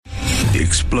The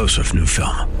explosive new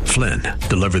film, Flynn,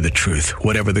 deliver the truth,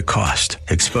 whatever the cost,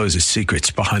 exposes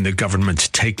secrets behind the government's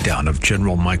takedown of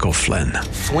General Michael Flynn.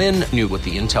 Flynn knew what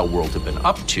the intel world had been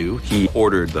up to. He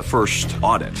ordered the first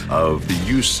audit of the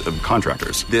use of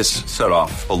contractors. This set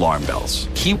off alarm bells.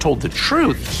 He told the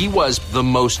truth. He was the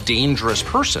most dangerous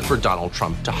person for Donald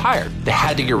Trump to hire. They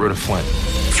had to get rid of Flynn.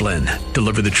 Flynn,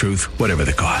 deliver the truth, whatever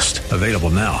the cost. Available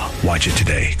now. Watch it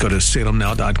today. Go to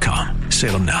salemnow.com.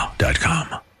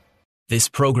 salemnow.com. This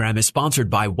program is sponsored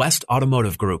by West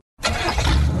Automotive Group. The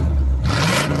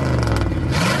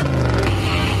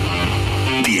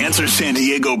Answer San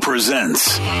Diego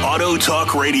presents Auto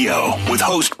Talk Radio with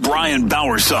host Brian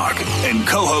Bowersock and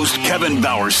co-host Kevin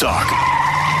Bowersock.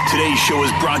 Today's show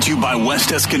is brought to you by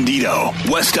West Escondido,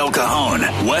 West El Cajon,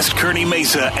 West Kearny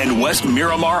Mesa, and West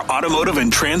Miramar Automotive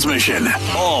and Transmission.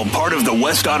 All part of the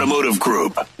West Automotive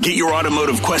Group. Get your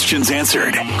automotive questions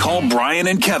answered. Call Brian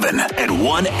and Kevin at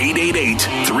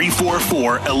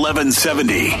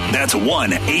 1-888-344-1170. That's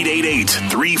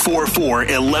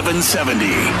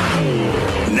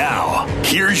 1-888-344-1170. Now,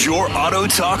 here's your Auto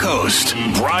Talk host,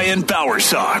 Brian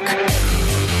Bowersock.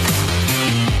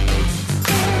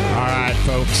 All right,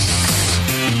 folks.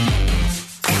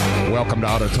 Welcome to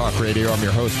Auto Talk Radio. I'm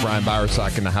your host, Brian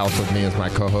Bowersock. In the house with me is my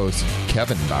co-host,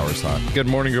 Kevin Bowersock. Good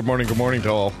morning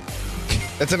to all.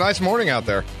 It's a nice morning out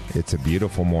there. It's a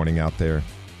beautiful morning out there.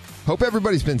 Hope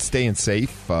everybody's been staying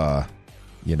safe,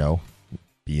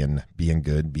 being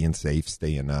good, being safe,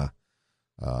 staying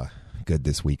good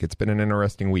this week. It's been an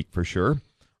interesting week for sure.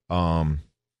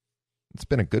 It's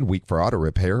been a good week for auto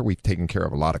repair. We've taken care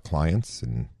of a lot of clients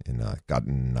and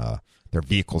gotten their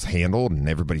vehicles handled and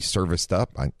everybody serviced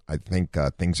up. I think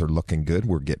things are looking good.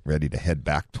 We're getting ready to head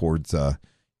back towards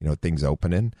things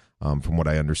opening. From what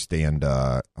I understand,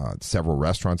 several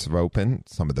restaurants have opened.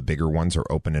 Some of the bigger ones are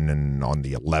opening on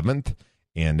the 11th,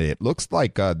 and it looks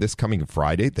like this coming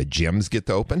Friday the gyms get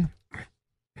to open.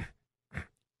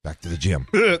 Back to the gym.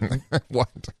 What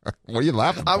are you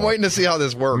laughing I'm for? waiting to see how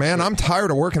this works. Man, I'm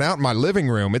tired of working out in my living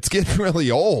room. It's getting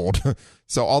really old.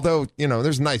 So although,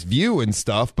 there's a nice view and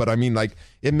stuff, but I mean, like,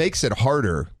 it makes it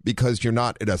harder because you're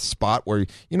not at a spot where,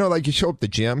 you show up at the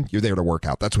gym, you're there to work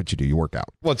out. That's what you do. You work out.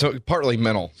 Well, it's partly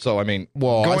mental. So, I mean,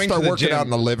 I start working out in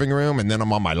the living room and then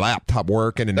I'm on my laptop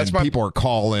working and then people are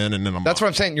calling and then That's what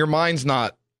I'm saying. Your mind's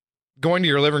not going to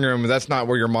your living room. That's not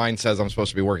where your mind says I'm supposed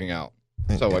to be working out.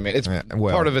 So, I mean, it's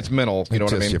part of it's mental. You know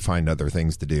what I mean? You find other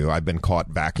things to do. I've been caught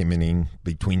vacuuming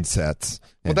between sets.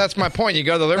 Well, that's my point. You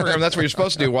go to the living room. That's what you're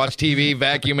supposed to do. Watch TV,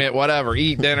 vacuum it, whatever.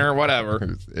 Eat dinner,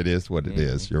 whatever. It is what it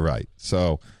is. You're right.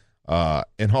 So,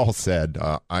 in all said,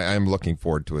 I am looking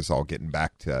forward to us all getting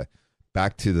back to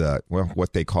the,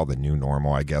 what they call the new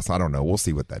normal, I guess. I don't know. We'll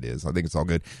see what that is. I think it's all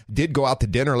good. Did go out to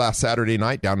dinner last Saturday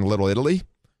night down in Little Italy.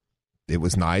 It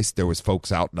was nice. There was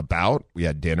folks out and about. We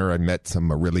had dinner. I met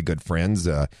some really good friends.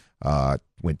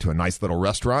 Went to a nice little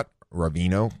restaurant,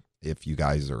 Ravino. If you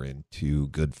guys are into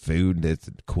good food, it's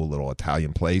a cool little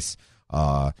Italian place.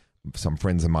 Some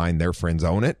friends of mine, their friends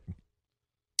own it.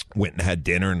 Went and had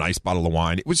dinner, a nice bottle of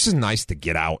wine. It was just nice to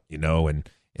get out, and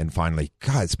finally,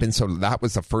 God, that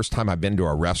was the first time I've been to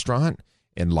a restaurant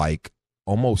in like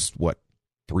almost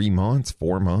 3 months,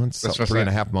 4 months,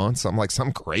 3.5 months. I'm like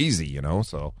something crazy,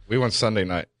 so. We went Sunday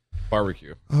night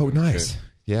barbecue. Oh, nice. Good.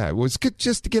 Yeah, it was good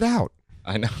just to get out.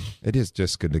 I know. It is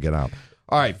just good to get out.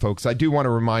 All right, folks, I do want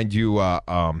to remind you,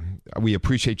 we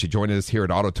appreciate you joining us here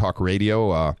at Auto Talk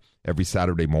Radio every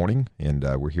Saturday morning, and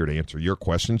we're here to answer your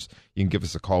questions. You can give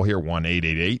us a call here,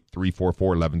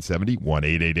 1-888-344-1170,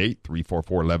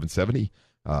 1-888-344-1170.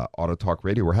 Auto Talk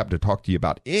Radio, we're happy to talk to you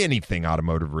about anything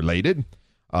automotive related.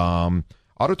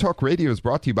 Auto Talk Radio is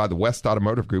brought to you by the West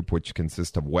Automotive Group, which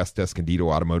consists of West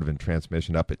Escondido Automotive and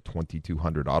Transmission up at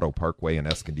 2200 Auto Parkway in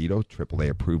Escondido, AAA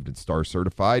approved and STAR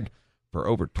certified for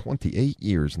over 28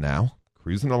 years now,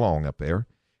 cruising along up there.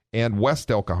 And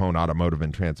West El Cajon Automotive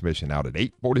and Transmission out at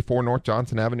 844 North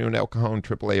Johnson Avenue in El Cajon,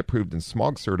 AAA approved and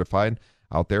smog certified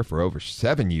out there for over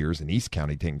 7 years in East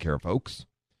County, taking care of folks.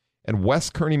 And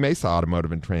West Kearny Mesa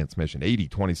Automotive and Transmission,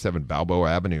 8027 Balboa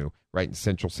Avenue, right in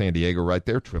Central San Diego, right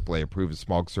there. AAA approved and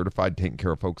smog certified, taking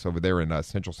care of folks over there in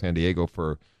Central San Diego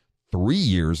for 3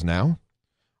 years now.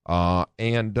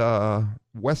 And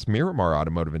West Miramar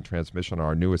Automotive and Transmission,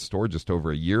 our newest store, just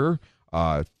over a year.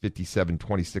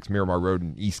 5726 Miramar Road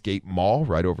in Eastgate Mall,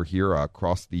 right over here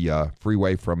across the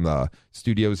freeway from the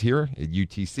studios here at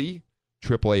UTC.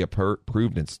 AAA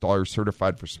approved and STAR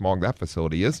certified for smog, that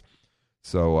facility is.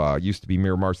 So used to be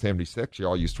Miramar 76. You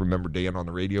all used to remember Dan on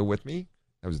the radio with me.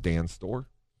 That was Dan's store.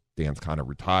 Dan's kind of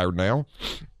retired now.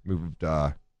 Moved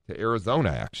to Arizona,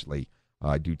 actually.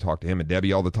 I do talk to him and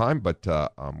Debbie all the time, but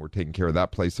we're taking care of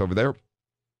that place over there.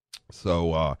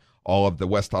 So all of the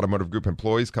West Automotive Group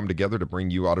employees come together to bring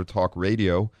you Auto Talk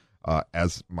Radio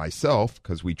as myself,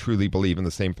 because we truly believe in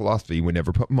the same philosophy. We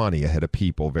never put money ahead of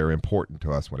people. Very important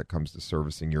to us when it comes to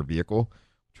servicing your vehicle.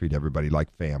 Treat everybody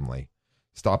like family.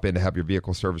 Stop in to have your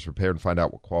vehicle service repaired and find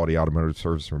out what quality automotive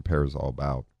service and repair is all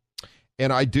about.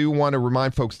 And I do want to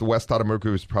remind folks, the West Automotive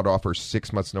Group is proud to offer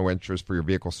 6 months no interest for your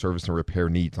vehicle service and repair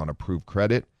needs on approved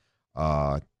credit.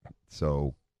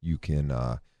 So you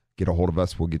can get a hold of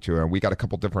us. We'll get you. We got a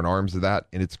couple different arms of that,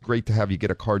 and it's great to have you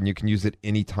get a card, and you can use it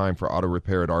anytime for auto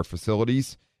repair at our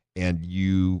facilities, and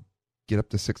you get up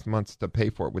to 6 months to pay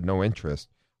for it with no interest.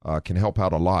 Can help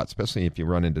out a lot, especially if you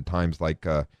run into times like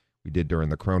we did during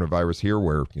the coronavirus here,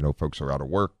 where folks are out of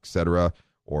work, et cetera,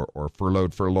 or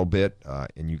furloughed for a little bit,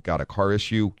 and you've got a car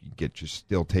issue. You get you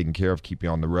still taken care of, keep you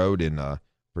on the road, and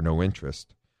for no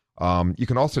interest. You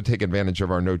can also take advantage of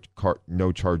our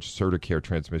no-charge CertiCare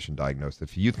transmission diagnosis.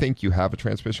 If you think you have a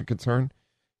transmission concern,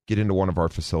 get into one of our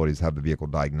facilities, have the vehicle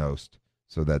diagnosed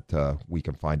so that we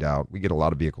can find out. We get a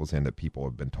lot of vehicles in that people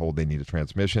have been told they need a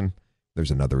transmission.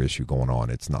 There's another issue going on.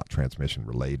 It's not transmission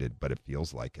related, but it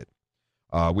feels like it.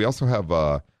 We also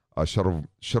have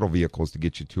shuttle vehicles to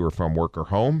get you to or from work or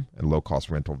home, and low-cost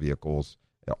rental vehicles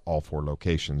at all 4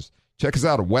 locations. Check us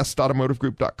out at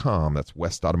westautomotivegroup.com. That's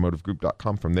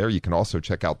westautomotivegroup.com. From there, you can also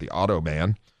check out the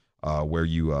Automan, where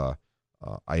you I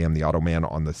am the Automan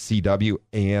on the CW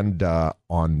and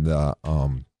on the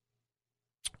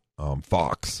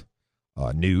Fox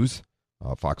News.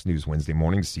 Fox News Wednesday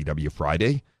morning, CW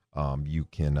Friday. You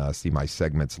can see my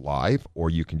segments live,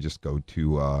 or you can just go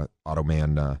to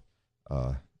Automan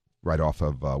right off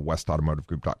of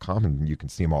westautomotivegroup.com, and you can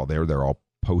see them all there. They're all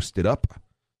posted up.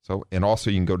 So, and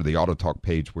also you can go to the Auto Talk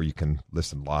page where you can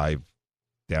listen live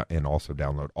and also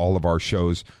download all of our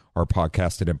shows are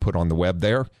podcasted and put on the web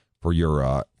there for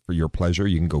your pleasure.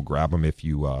 You can go grab them if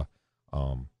you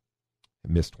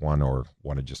missed one or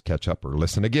want to just catch up or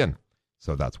listen again.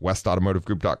 So that's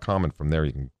westautomotivegroup.com, and from there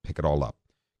you can pick it all up.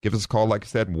 Give us a call, like I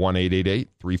said,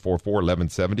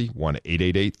 1-888-344-1170,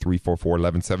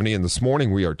 1-888-344-1170. And this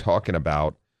morning we are talking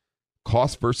about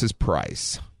cost versus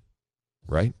price,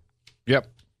 right? Yep.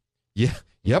 Yeah.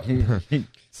 Yep.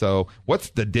 So what's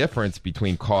the difference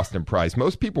between cost and price?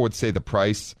 Most people would say the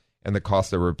price and the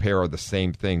cost of repair are the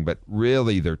same thing, but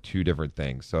really they're two different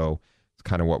things. So it's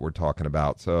kind of what we're talking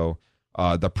about. So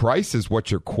the price is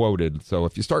what you're quoted. So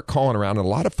if you start calling around, and a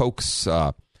lot of folks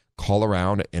call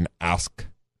around and ask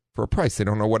for a price. They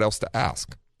don't know what else to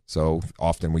ask. So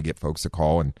often we get folks to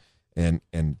call, and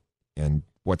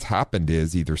what's happened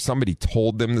is either somebody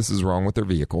told them this is wrong with their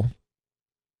vehicle.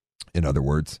 In other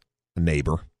words, a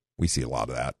neighbor. We see a lot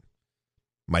of that.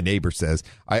 My neighbor says,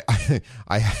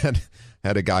 I had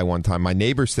a guy one time. My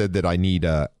neighbor said that I need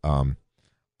a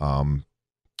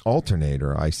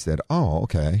alternator. I said, oh,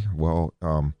 okay. Well,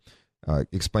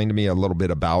 explain to me a little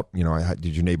bit about,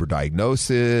 did your neighbor diagnose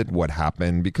it? What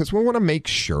happened? Because we want to make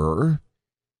sure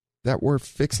that we're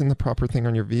fixing the proper thing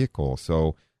on your vehicle.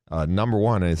 So number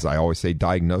one is, I always say,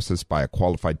 diagnosis by a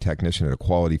qualified technician at a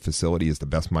quality facility is the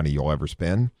best money you'll ever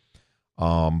spend.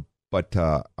 But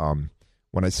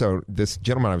when I saw this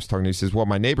gentleman I was talking to, he says, well,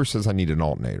 my neighbor says I need an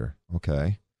alternator.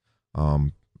 Okay.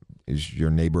 Is your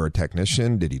neighbor a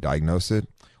technician? Did he diagnose it?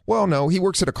 Well, no, he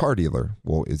works at a car dealer.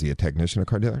 Well, is he a technician at a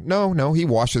car dealer? No, he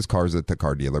washes cars at the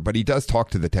car dealer, but he does talk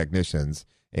to the technicians,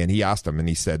 and he asked them, and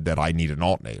he said that I need an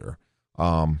alternator.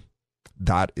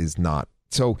 That is not.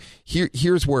 So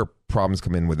here's where problems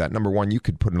come in with that. Number one, you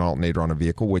could put an alternator on a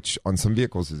vehicle, which on some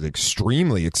vehicles is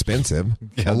extremely expensive.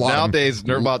 Yeah, nowadays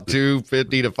they're about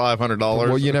 $250 to $500.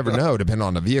 Well, you never know, depending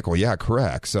on the vehicle. Yeah,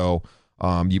 correct. So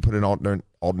you put an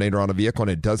alternator on a vehicle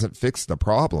and it doesn't fix the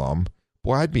problem.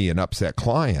 Boy, I'd be an upset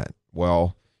client.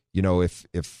 Well,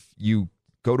 if you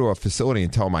go to a facility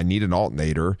and tell them I need an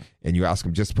alternator, and you ask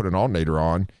them just put an alternator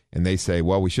on, and they say,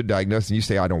 well, we should diagnose, and you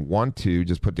say, I don't want to,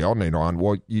 just put the alternator on.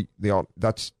 Well,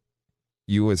 that's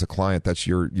you as a client. That's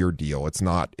your deal. It's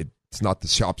not the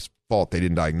shop's fault they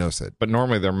didn't diagnose it. But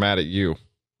normally they're mad at you.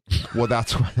 Well,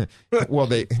 that's well,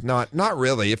 they not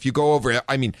really. If you go over,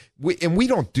 I mean, we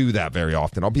don't do that very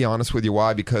often. I'll be honest with you.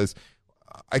 Why? Because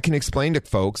I can explain to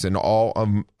folks, and all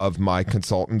of my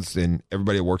consultants and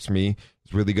everybody that works for me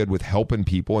is really good with helping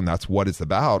people, and that's what it's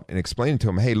about, and explaining to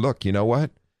them, hey, look, you know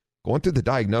what? Going through the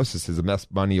diagnosis is the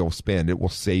best money you'll spend. It will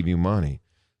save you money.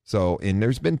 So, and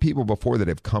there's been people before that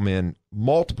have come in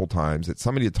multiple times that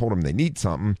somebody had told them they need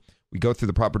something. We go through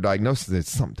the proper diagnosis, and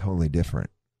it's something totally different.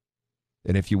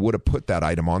 And if you would have put that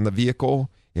item on the vehicle,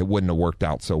 it wouldn't have worked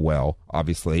out so well.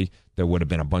 Obviously, there would have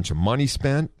been a bunch of money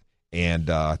spent, and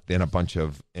then a bunch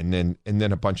of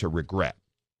regret.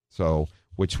 So,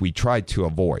 which we tried to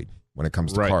avoid when it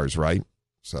comes to cars, right?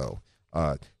 So,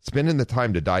 spending the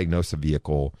time to diagnose a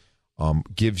vehicle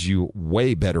gives you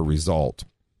way better result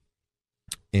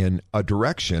in a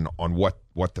direction on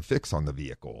what to fix on the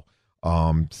vehicle.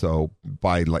 So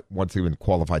by once even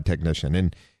qualified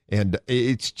technician, and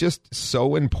it's just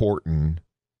so important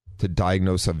to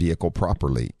diagnose a vehicle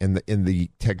properly. In the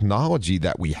technology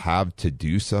that we have to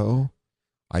do so,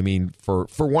 I mean, for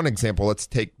one example, let's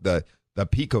take the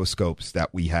picoscopes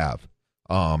that we have.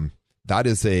 That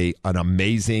is an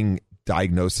amazing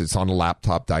diagnosis on a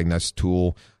laptop diagnosis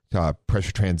tool,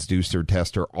 pressure transducer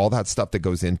tester, all that stuff that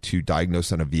goes into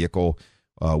diagnosing a vehicle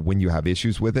when you have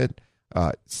issues with it.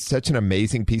 Such an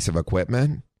amazing piece of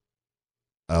equipment,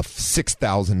 a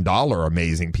 $6,000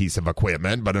 amazing piece of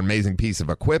equipment, but an amazing piece of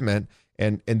equipment.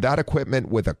 And that equipment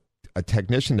with a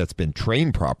technician that's been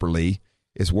trained properly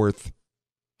is worth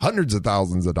hundreds of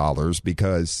thousands of dollars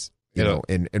because,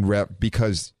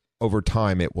 because over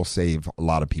time it will save a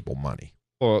lot of people money.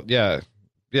 Well, yeah.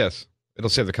 Yes. It'll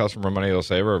save the customer money. It'll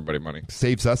save everybody money.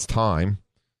 Saves us time.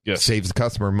 Yes. Saves the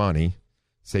customer money.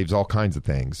 Saves all kinds of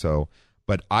things. So,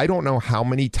 but I don't know how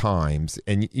many times,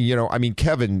 and I mean,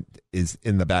 Kevin is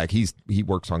in the back. He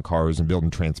works on cars and building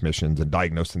transmissions and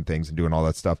diagnosing things and doing all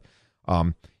that stuff.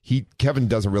 Kevin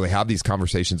doesn't really have these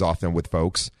conversations often with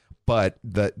folks, but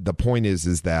the point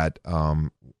is that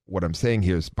what I'm saying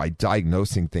here is by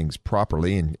diagnosing things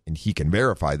properly, and he can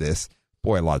verify this.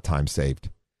 Boy, a lot of time saved.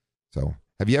 So,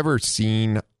 have you ever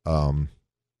seen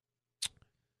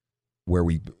where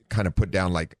we kind of put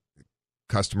down like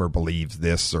customer believes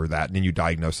this or that, and then you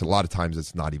diagnose it? A lot of times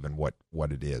it's not even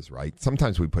what it is, right?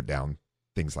 Sometimes we put down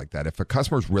things like that. If a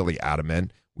customer's really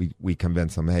adamant, we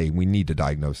convince them, hey, we need to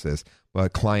diagnose this, but a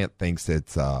client thinks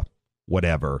it's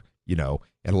whatever, and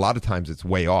a lot of times it's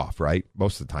way off, right?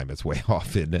 Most of the time it's way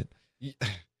off, isn't it?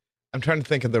 I'm trying to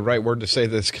think of the right word to say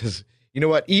this, because you know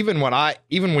what? Even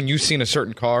when you've seen a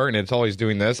certain car and it's always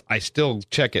doing this, I still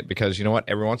check it because you know what?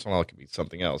 Every once in a while it could be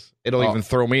something else. It'll even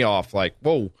throw me off. Like,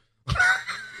 whoa.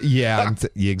 Yeah,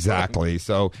 exactly.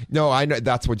 So no, I know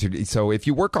that's what you. So if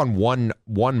you work on one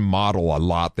model a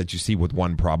lot that you see with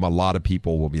one problem, a lot of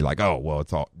people will be like, oh, well,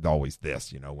 it's always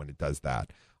this, when it does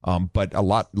that. But a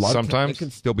lot sometimes it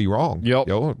can still be wrong. Yep.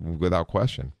 Without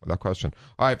question. All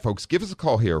right, folks, give us a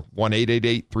call here.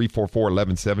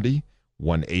 1-888-344-1170.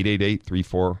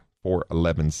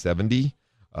 1-888-344-1170.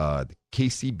 The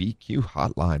KCBQ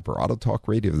hotline for Auto Talk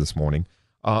Radio this morning.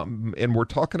 And we're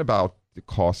talking about the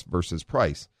cost versus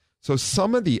price. So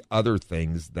some of the other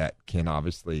things that can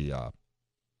obviously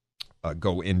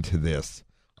go into this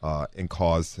and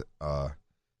cause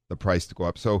the price to go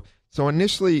up. So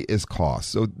initially is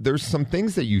cost. So there's some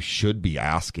things that you should be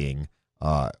asking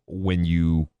when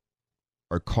you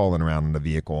are calling around in the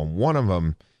vehicle, and one of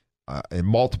them, and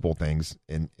multiple things,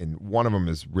 and one of them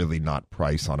is really not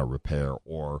price on a repair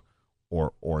or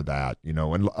that,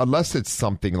 and unless it's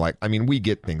something like, I mean, we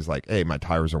get things like, hey, my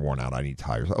tires are worn out, I need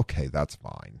tires. Okay, that's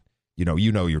fine.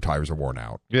 Your tires are worn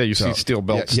out. Yeah, you see steel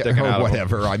belts sticking or out.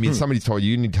 Whatever. I mean, somebody told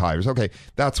you need tires. Okay,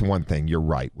 that's one thing. You're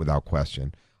right, without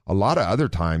question. A lot of other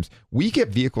times, we get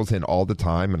vehicles in all the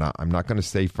time, and I'm not going to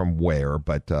say from where,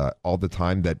 but all the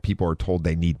time that people are told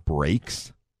they need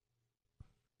brakes,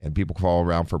 and people call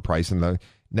around for price.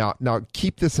 Now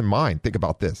keep this in mind. Think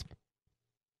about this.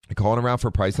 Calling around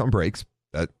for price on brakes,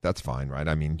 that's fine, right?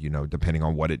 I mean, depending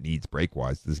on what it needs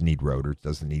brake-wise. Does it need rotors?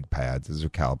 Does it need pads? Is there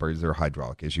calipers? Is there a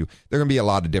hydraulic issue? There are going to be a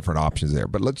lot of different options there.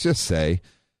 But let's just say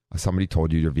somebody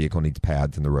told you your vehicle needs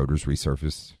pads and the rotors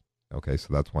resurfaced. Okay, so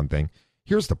that's one thing.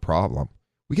 Here's the problem.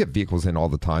 We get vehicles in all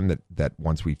the time that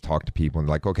once we've talked to people and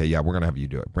like, okay, yeah, we're going to have you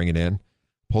do it. Bring it in,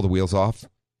 pull the wheels off,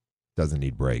 doesn't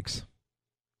need brakes.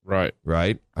 Right.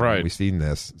 I mean, we've seen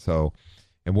this. So,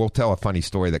 and we'll tell a funny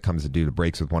story that comes to do the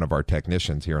brakes with one of our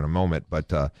technicians here in a moment. But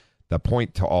the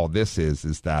point to all this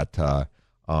is that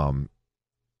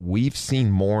we've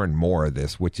seen more and more of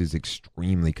this, which is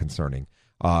extremely concerning.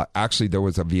 Actually, there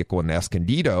was a vehicle in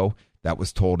Escondido that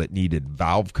was told it needed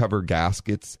valve cover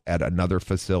gaskets at another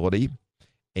facility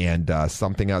and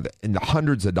something in the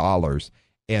hundreds of dollars.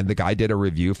 And the guy did a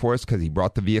review for us because he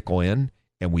brought the vehicle in.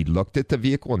 And we looked at the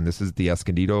vehicle, and this is the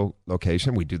Escondido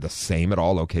location. We do the same at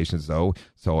all locations, though.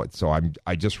 So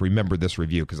I just remember this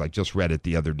review because I just read it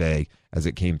the other day as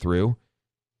it came through.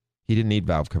 He didn't need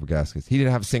valve cover gaskets. He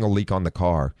didn't have a single leak on the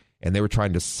car, and they were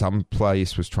some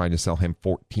place was trying to sell him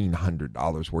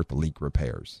 $1,400 worth of leak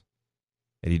repairs,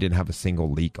 and he didn't have a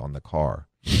single leak on the car.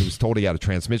 He was told he had a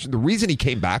transmission. The reason he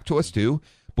came back to us too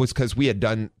was because we had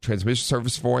done transmission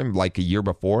service for him like a year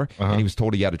before, and he was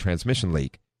told he had a transmission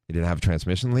leak. He didn't have a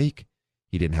transmission leak.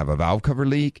 He didn't have a valve cover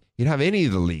leak. He didn't have any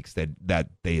of the leaks that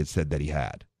they had said that he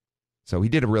had. So he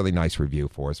did a really nice review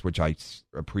for us, which I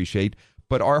appreciate.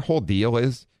 But our whole deal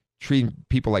is treating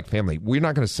people like family. We're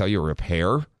not going to sell you a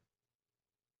repair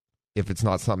if it's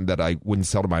not something that I wouldn't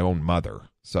sell to my own mother.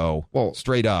 So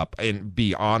straight up and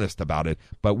be honest about it.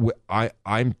 But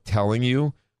I'm telling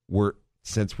you,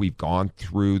 since we've gone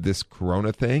through this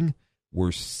corona thing,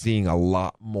 we're seeing a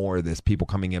lot more of this, people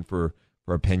coming in for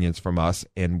opinions from us,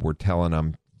 and we're telling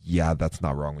them, yeah, that's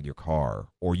not wrong with your car,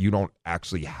 or you don't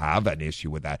actually have an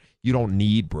issue with that. You don't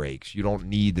need brakes. You don't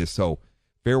need this. So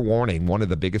fair warning, one of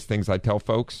the biggest things I tell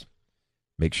folks,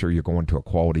 make sure you're going to a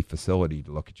quality facility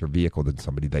to look at your vehicle than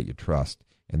somebody that you trust.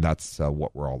 And that's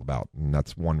what we're all about. And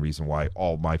that's one reason why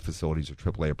all my facilities are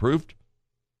AAA approved.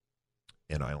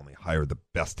 And I only hire the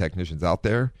best technicians out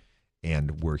there.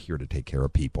 And we're here to take care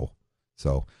of people.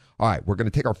 So, all right, we're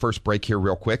going to take our first break here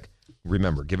real quick.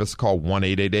 Remember, give us a call,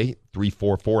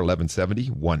 1-888-344-1170,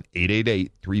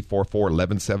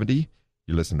 1-888-344-1170.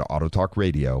 You listen to Auto Talk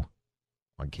Radio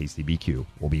on KCBQ.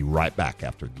 We'll be right back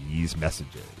after these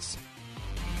messages.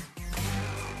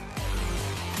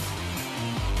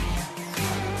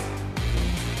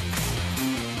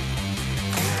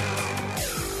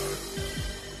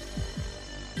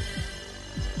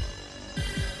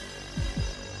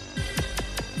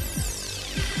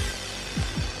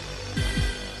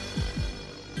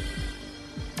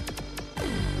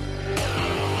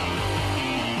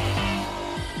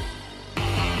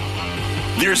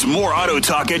 There's more Auto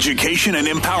Talk education and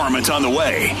empowerment on the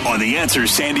way on The Answer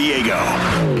San Diego.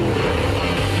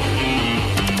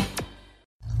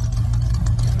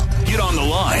 Get on the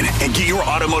line and get your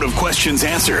automotive questions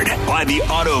answered by the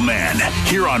Auto Man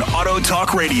here on Auto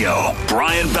Talk Radio.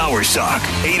 Brian Bowersock,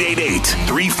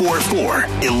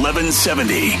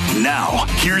 888-344-1170. Now,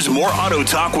 here's more Auto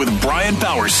Talk with Brian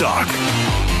Bowersock.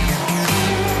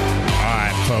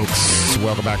 Folks,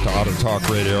 welcome back to Auto Talk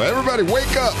Radio. Everybody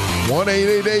wake up.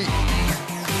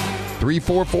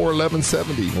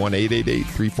 1-888-344-1170.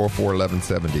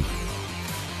 1-888-344-1170.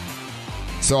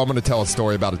 So I'm going to tell a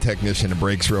story about a technician and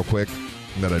brakes real quick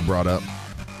that I brought up.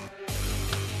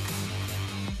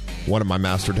 One of my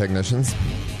master technicians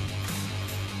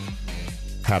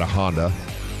had a Honda.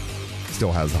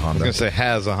 Still has a Honda. I was going to say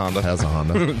has a Honda. Has a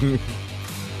Honda.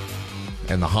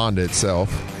 And the Honda itself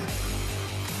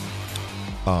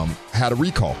had a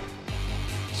recall.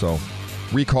 So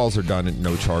recalls are done at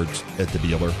no charge at the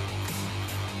dealer.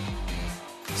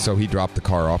 So he dropped the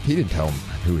car off. He didn't tell him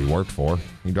who he worked for.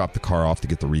 He dropped the car off to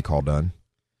get the recall done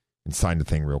and signed the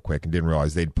thing real quick and didn't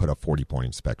realize they'd put a 40-point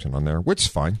inspection on there, which is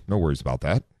fine. No worries about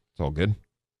that. It's all good.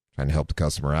 Trying to help the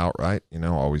customer out, right? You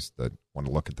know, always want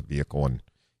to look at the vehicle and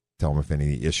tell them if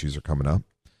any issues are coming up.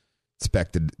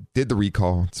 Did the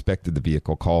recall, inspected the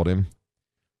vehicle, called him.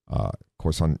 Of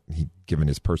course, he'd given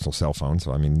his personal cell phone,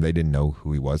 so, I mean, they didn't know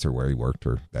who he was or where he worked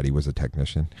or that he was a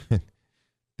technician.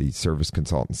 The service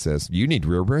consultant says, you need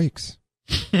rear brakes.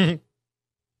 He's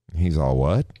all,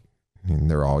 what? And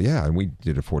they're all, yeah, and we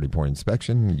did a 40-point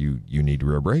inspection. You need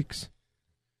rear brakes.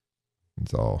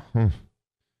 It's all, I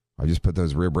just put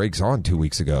those rear brakes on 2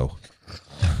 weeks ago.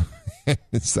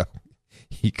 So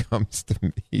he comes to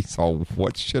me. He's all,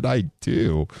 what should I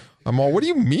do? I'm all, what do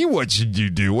you mean, what should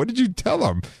you do? What did you tell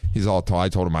him? He's all, I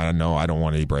told him, I don't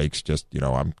want any brakes. Just,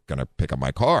 I'm going to pick up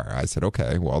my car. I said,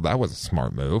 okay, well, that was a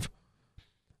smart move.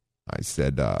 I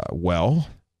said, what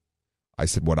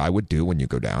I would do when you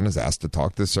go down is ask to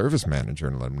talk to the service manager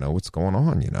and let him know what's going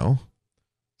on,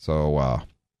 So,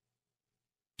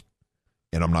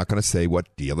 and I'm not going to say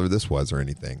what dealer this was or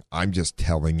anything. I'm just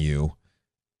telling you,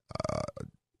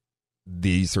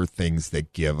 these are things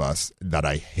that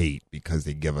I hate because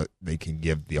they can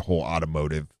give the whole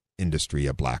automotive industry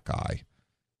a black eye.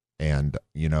 And,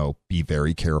 be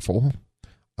very careful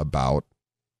about,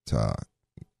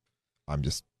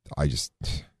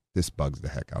 this bugs the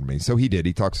heck out of me. So he did.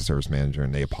 He talks to the service manager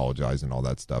and they apologized and all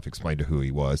that stuff, explained to who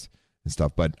he was and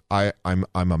stuff. But I'm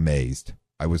amazed.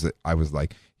 I was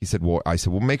like, he said, well,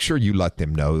 make sure you let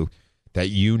them know that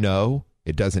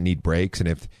it doesn't need brakes.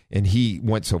 And he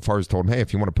went so far as told him, hey,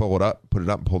 if you want to pull it up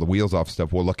and pull the wheels off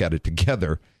stuff, we'll look at it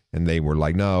together. And they were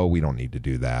like, no, we don't need to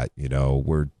do that.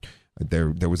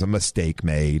 There was a mistake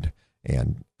made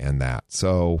and that.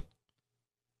 So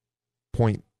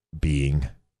point being,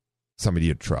 somebody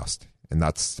to trust. And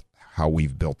that's how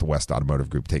we've built the West Automotive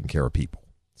Group, taking care of people.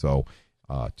 So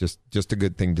just a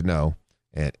good thing to know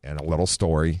and a little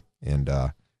story and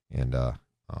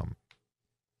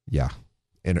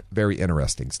very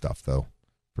interesting stuff though,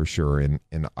 for sure. And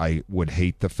I would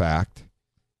hate the fact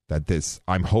that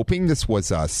I'm hoping this was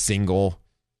a single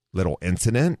little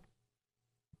incident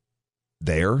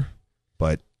there,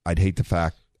 but I hate to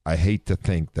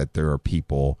think that there are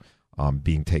people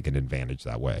being taken advantage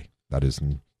that way. That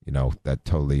isn't, that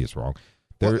totally is wrong.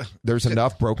 There's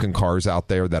enough broken cars out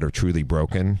there that are truly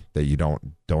broken that you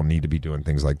don't need to be doing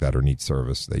things like that or need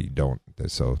service that you don't.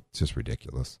 So it's just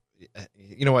ridiculous.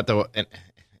 You know what though?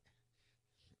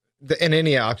 In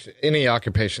any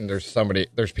occupation,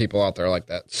 there's people out there like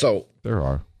that. So there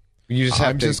are. You just have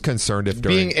I'm just concerned if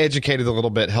being educated a little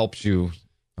bit helps you.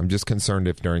 I'm just concerned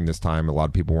if during this time a lot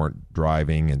of people weren't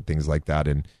driving and things like that,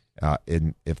 and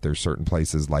if there's certain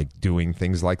places like doing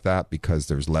things like that because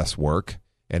there's less work.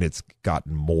 And it's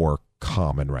gotten more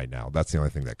common right now. That's the only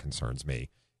thing that concerns me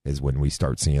is when we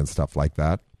start seeing stuff like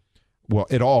that. Well,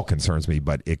 it all concerns me,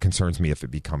 but it concerns me if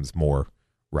it becomes more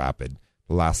rapid.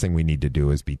 The last thing we need to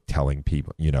do is be telling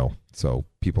people, so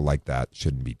people like that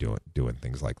shouldn't be doing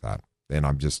things like that. And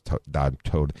I'm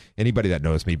told anybody that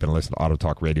knows me, been listening to Auto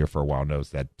Talk Radio for a while, knows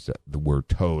that we're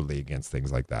totally against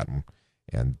things like that.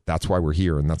 And that's why we're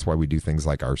here. And that's why we do things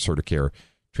like our Certicare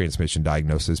transmission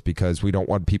diagnosis, because we don't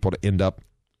want people to end up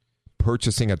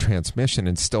purchasing a transmission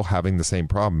and still having the same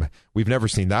problem. We've never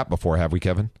seen that before, have we,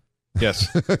 Kevin? Yes.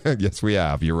 Yes, we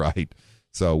have. You're right.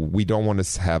 So we don't want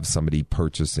to have somebody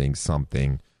purchasing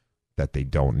something that they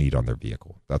don't need on their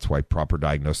vehicle. That's why proper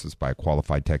diagnosis by a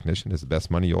qualified technician is the best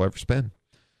money you'll ever spend.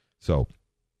 So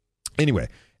anyway,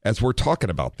 as we're talking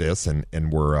about this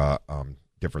and we're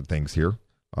different things here,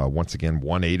 once again,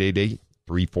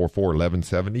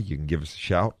 1-888-344-1170. You can give us a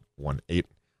shout.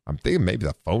 I'm thinking maybe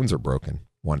the phones are broken.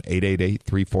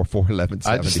 1-888-344-1170.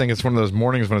 I just think it's one of those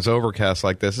mornings when it's overcast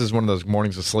like this. This is one of those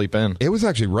mornings to sleep in. It was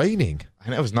actually raining.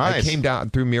 And it was nice. I came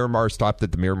down through Miramar, stopped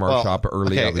at the Miramar shop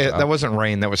early. Okay, that wasn't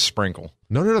rain. That was sprinkle.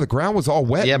 No. The ground was all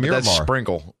wet. Yeah, in but Miramar. that's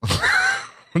sprinkle.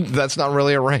 That's not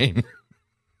really a rain.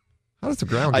 How does the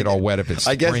ground get all wet if it's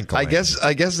sprinkling? I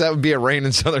guess that would be a rain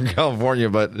in Southern California,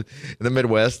 but in the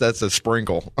Midwest, that's a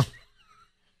sprinkle.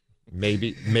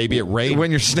 Maybe it rained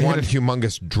when you're standing, one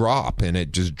humongous drop and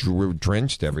it just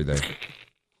drenched everything.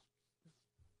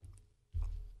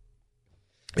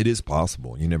 It is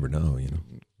possible. You never know.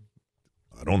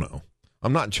 I don't know.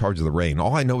 I'm not in charge of the rain.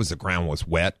 All I know is the ground was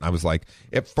wet. I was like,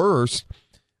 at first,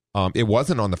 it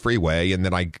wasn't on the freeway, and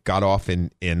then I got off in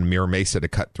Mira Mesa to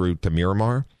cut through to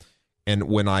Miramar, and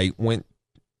when I went,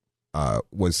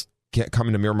 was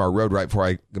coming to Miramar Road right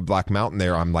before Black Mountain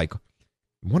there, I'm like,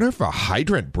 I wonder if a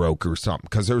hydrant broke or something,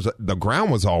 because the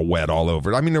ground was all wet all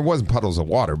over it. I mean, there wasn't puddles of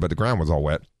water, but the ground was all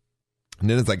wet. And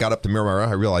then as I got up to Miramar,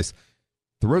 I realized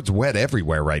the road's wet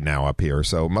everywhere right now up here,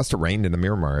 so it must have rained in the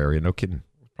Miramar area. No kidding.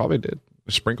 Probably did.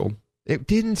 It sprinkled. It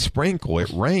didn't sprinkle.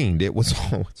 It rained. It was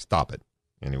all... Stop it.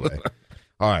 Anyway.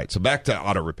 All right, so back to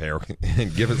auto repair.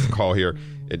 And give us a call here.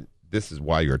 This is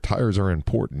why your tires are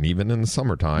important, even in the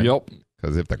summertime. Yep.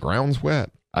 Because if the ground's wet...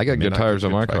 I got good tires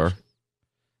on my car.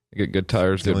 I get good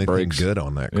tires, good brakes. Good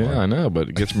on that car. Yeah, I know, but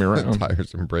it gets me around.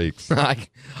 Tires and brakes. That's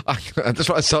what I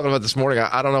was talking about this morning.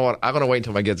 I don't know what I'm going to wait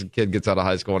until my kid gets out of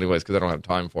high school, anyways, because I don't have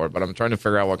time for it. But I'm trying to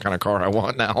figure out what kind of car I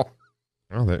want now.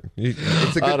 Well,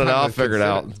 it's a good I don't know. I'll figure it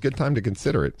out. It's a good time to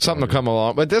consider it. Something will come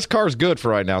along. But this car's good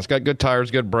for right now. It's got good tires,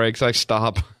 good brakes. I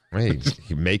stop. Hey,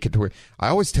 you make it to where... I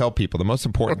always tell people the most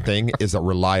important thing is a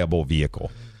reliable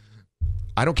vehicle.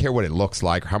 I don't care what it looks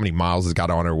like or how many miles it's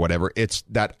got on it or whatever. It's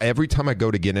that every time I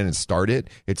go to get in and start it,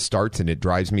 it starts and it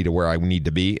drives me to where I need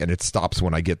to be, and it stops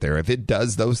when I get there. If it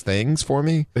does those things for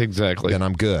me, exactly, then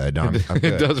I'm good. I'm good.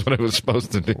 It does what it was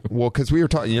supposed to do. Well, because we were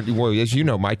talking, well, as you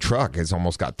know, my truck has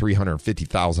almost got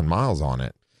 350,000 miles on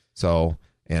it. So...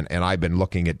 And I've been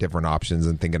looking at different options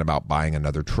and thinking about buying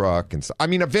another truck. And so, I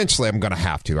mean, eventually I'm going to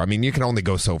have to. I mean, you can only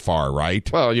go so far,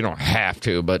 right? Well, you don't have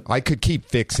to, but... I could keep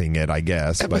fixing it, I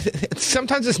guess. But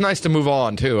sometimes it's nice to move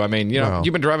on, too. I mean,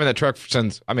 you've been driving that truck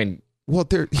since, how many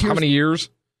years?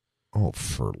 Oh,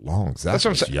 for long. That's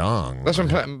what I'm saying. Young. That's what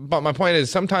but my point is,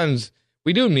 sometimes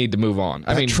we do need to move on.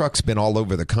 That truck's been all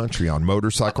over the country on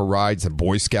motorcycle rides and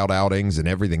Boy Scout outings and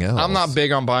everything else. I'm not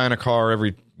big on buying a car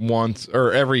every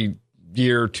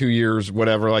year, 2 years,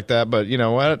 whatever like that. But you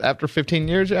know what? After 15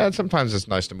 years, sometimes it's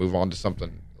nice to move on to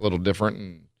something a little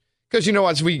different. Because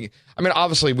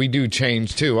obviously we do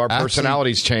change too. Our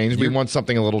personalities change. We want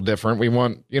something a little different. We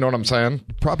want, you know what I'm saying?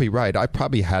 Probably right. I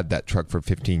probably had that truck for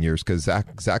 15 years because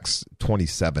Zach's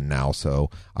 27 now. So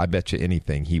I bet you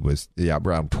anything he was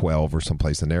around 12 or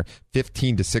someplace in there.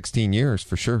 15 to 16 years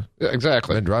for sure. Yeah,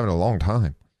 exactly. Been driving a long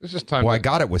time. It's just time. Well, I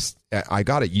got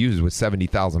it used with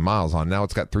 70,000 miles on. Now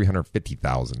it's got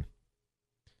 350,000.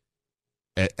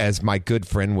 As my good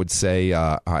friend would say,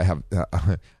 I have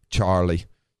Charlie.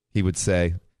 He would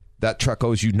say, that truck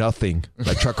owes you nothing.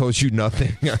 That truck owes you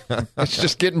nothing. It's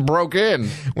just getting broke in.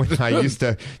 When I used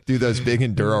to do those big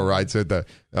enduro rides with the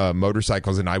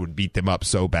motorcycles, and I would beat them up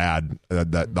so bad,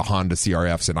 the Honda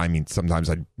CRFs, and I mean, sometimes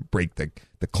I'd break the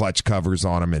clutch covers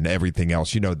on them and everything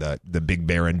else. You know, the Big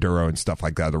Bear Enduro and stuff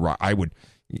like that. I would,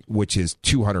 which is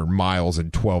 200 miles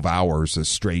in 12 hours of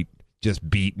straight, just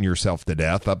beating yourself to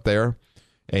death up there.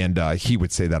 And he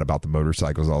would say that about the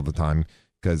motorcycles all the time,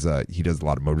 because he does a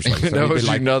lot of motorcycles. It owes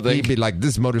you nothing. He'd be like,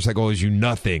 this motorcycle owes you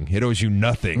nothing. It owes you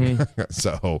nothing.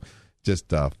 So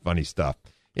just funny stuff.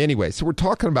 Anyway, so we're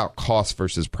talking about cost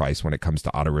versus price when it comes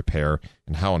to auto repair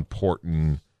and how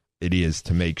important it is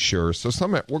to make sure. So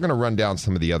we're going to run down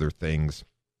some of the other things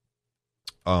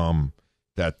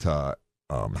that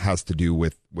has to do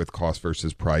with cost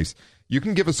versus price. You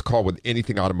can give us a call with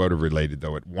anything automotive related,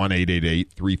 though, at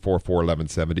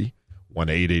 1-888-344-1170.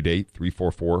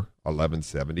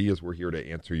 1-888-344-1170, as we're here to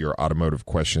answer your automotive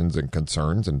questions and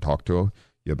concerns and talk to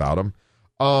you about them.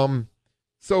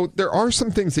 So there are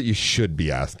some things that you should be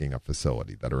asking a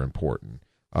facility that are important,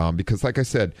 because, like I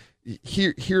said,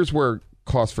 here's where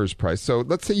cost versus price. So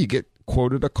let's say you get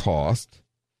quoted a cost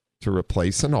to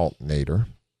replace an alternator,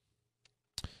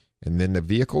 and then the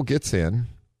vehicle gets in.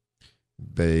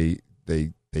 They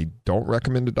don't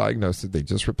recommend a diagnosis. They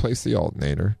just replace the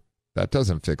alternator. That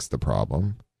doesn't fix the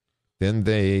problem. Then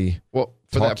they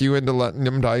talk you into letting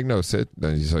them diagnose it.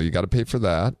 So you got to pay for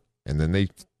that. And then they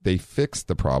fix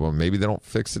the problem. Maybe they don't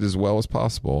fix it as well as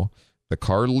possible. The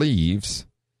car leaves.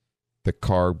 The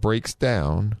car breaks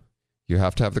down. You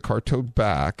have to have the car towed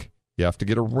back. You have to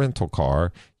get a rental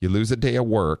car. You lose a day of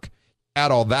work.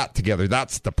 Add all that together.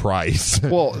 That's the price.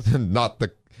 Well,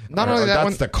 Not only that,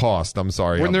 that's the cost. I'm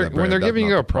sorry. When they're giving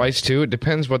you a price too, it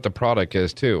depends what the product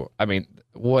is too. I mean,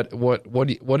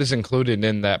 what is included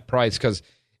in that price? Because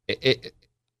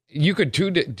you could do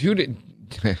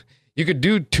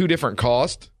two different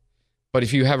costs, but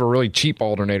if you have a really cheap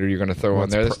alternator, you're going to throw in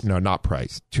there. No, not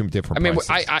price. Two different prices.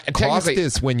 I cost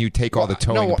is when you take all the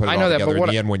towing and put it all together. In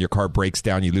the end, when your car breaks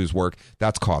down, you lose work.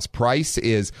 That's cost. Price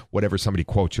is whatever somebody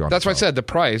quotes you on. That's why I said the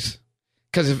price.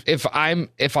 Because if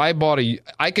I bought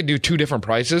I could do two different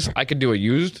prices. I could do a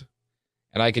used,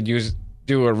 and I could do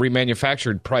a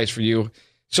remanufactured price for you.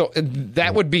 So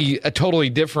that would be a totally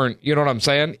different. You know what I'm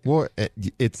saying? Well,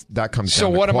 that comes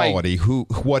down to quality.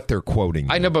 What they're quoting.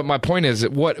 I know, but my point is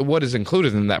that what is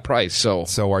included in that price. So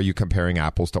are you comparing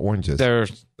apples to oranges?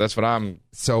 That's what I'm.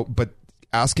 So, but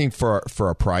asking for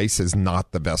a price is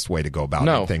not the best way to go about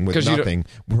anything. With nothing,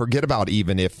 forget about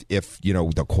even if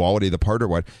the quality of the part or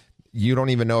what. You don't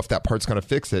even know if that part's going to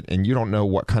fix it, and you don't know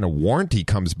what kind of warranty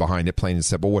comes behind it, plain and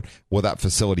simple. Will that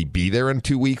facility be there in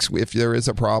 2 weeks if there is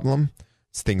a problem?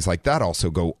 Things like that also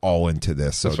go all into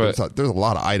this. So there's a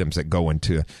lot of items that go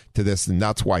into this, and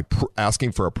that's why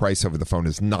asking for a price over the phone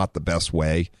is not the best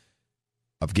way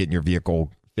of getting your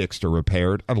vehicle fixed or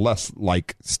repaired, unless,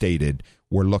 like stated,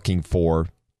 we're looking for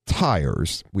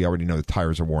tires. We already know the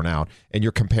tires are worn out, and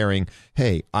you're comparing,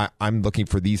 hey, I'm looking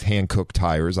for these hand-cooked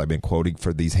tires. I've been quoting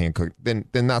for these hand-cooked. Then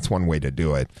that's one way to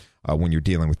do it when you're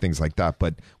dealing with things like that.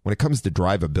 But when it comes to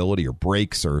drivability or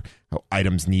brakes or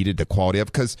items needed, the quality of,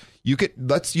 because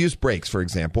let's use brakes, for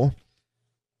example.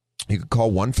 You could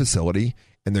call one facility,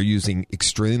 and they're using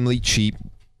extremely cheap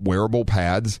wearable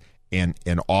pads and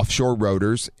offshore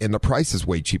rotors, and the price is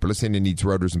way cheaper. Let's say it needs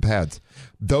rotors and pads.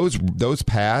 Those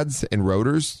pads and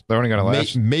rotors, they're only going to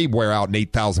last. May wear out in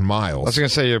 8,000 miles. I was going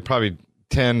to say you're probably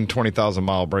 10, 20,000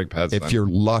 mile brake pads. If you're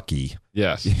lucky.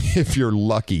 Yes. If you're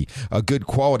lucky. A good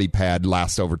quality pad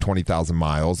lasts over 20,000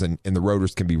 miles, and the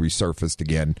rotors can be resurfaced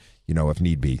again, if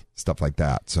need be, stuff like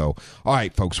that. So, all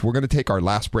right, folks, we're going to take our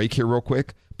last break here real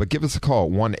quick, but give us a call,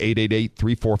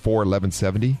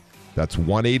 1-888-344-1170. That's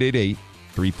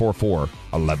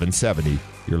 1-888-344-1170.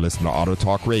 You're listening to Auto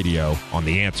Talk Radio on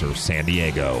The Answer San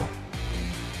Diego.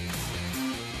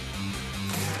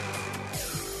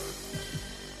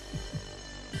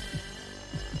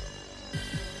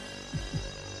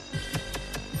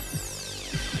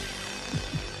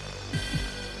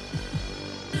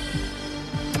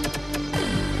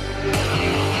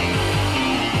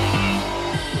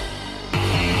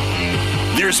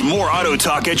 There's more Auto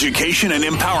Talk education and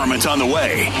empowerment on the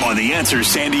way on The Answer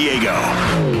San Diego.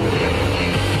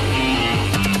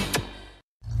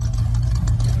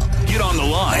 Get on the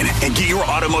line and get your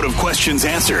automotive questions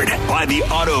answered by the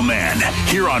Auto Man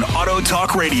here on Auto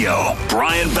Talk Radio.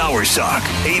 Brian Bowersock,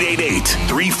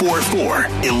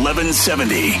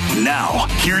 888-344-1170. Now,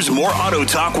 here's more Auto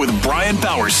Talk with Brian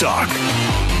Bowersock.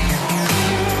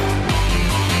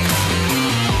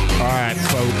 All right,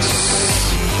 folks.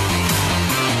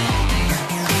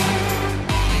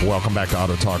 Welcome back to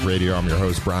Auto Talk Radio. I'm your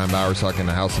host, Brian Bowersock. In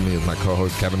the house with me is my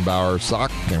co-host, Kevin Bowersock,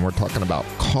 and we're talking about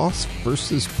cost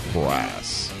versus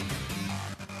price.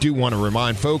 Do want to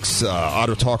remind folks,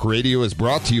 Auto Talk Radio is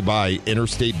brought to you by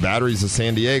Interstate Batteries of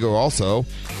San Diego. Also,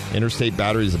 Interstate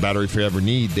Batteries, the battery for every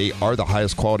need. They are the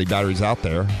highest quality batteries out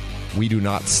there. We do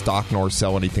not stock nor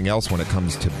sell anything else when it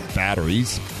comes to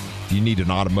batteries. If you need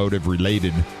an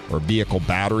automotive-related or vehicle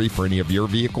battery for any of your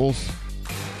vehicles,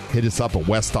 hit us up at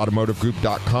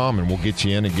westautomotivegroup.com and we'll get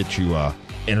you in and get you a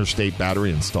Interstate battery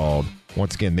installed.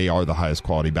 Once again, they are the highest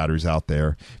quality batteries out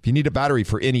there. If you need a battery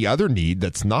for any other need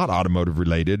that's not automotive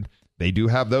related, they do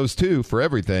have those too for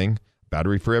everything.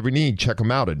 Battery for every need. Check them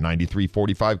out at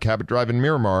 9345 Cabot Drive in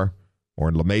Miramar or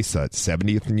in La Mesa at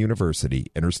 70th and University.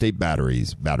 Interstate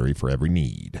Batteries, battery for every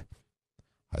need.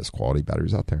 Highest quality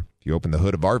batteries out there. If you open the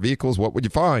hood of our vehicles, what would you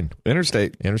find?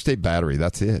 Interstate Battery.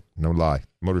 That's it. No lie.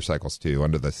 Motorcycles too,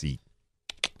 under the seat.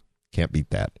 Can't beat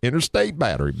that. Interstate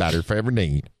Battery for every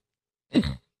need.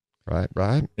 Right.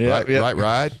 Yeah,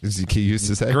 right. As he used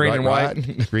to say, green and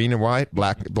white, green and white,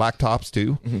 black tops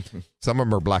too. Some of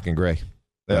them are black and gray.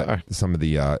 Some of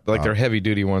the like their heavy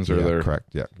duty ones are there. Correct.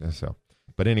 Yeah. So,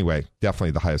 but anyway, definitely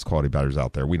the highest quality batteries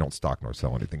out there. We don't stock nor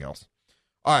sell anything else.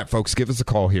 All right, folks, give us a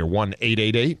call here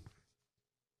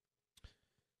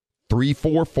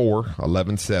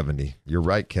 1-888-344-1170. You're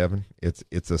right, Kevin.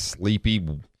 It's a sleepy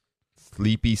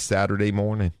Saturday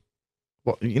morning.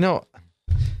 Well,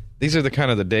 these are the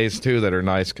kind of the days too that are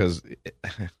nice because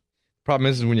problem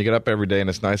is when you get up every day and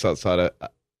it's nice outside.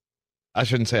 I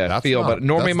shouldn't say but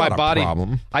normally my body.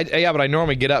 But I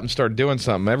normally get up and start doing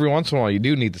something. Every once in a while, you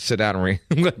do need to sit down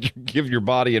and give your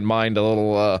body and mind a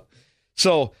little.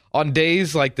 So on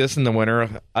days like this in the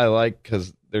winter, I like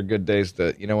because they're good days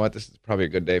to. You know what? This is probably a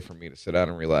good day for me to sit down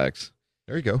and relax.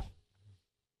 There you go.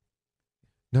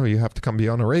 No, you have to come be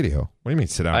on the radio. What do you mean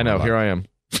sit down? I know. Here I am.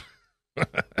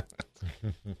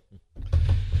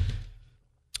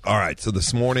 All right, so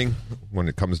this morning, when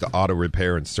it comes to auto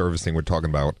repair and servicing, we're talking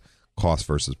about cost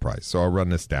versus price. So I'll run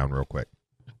this down real quick.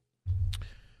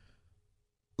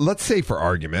 Let's say, for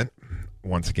argument,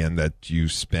 once again, that you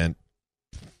spent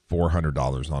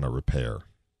 $400 on a repair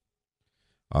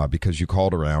because you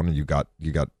called around and you got.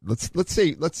 Let's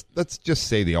just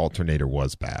say the alternator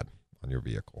was bad on your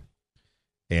vehicle,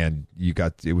 and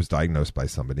it was diagnosed by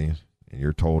somebody, and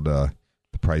you're told the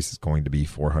price is going to be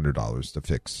 $400 to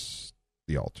fix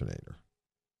the alternator.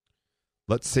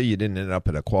 Let's say you didn't end up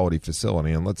at a quality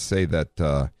facility, and let's say that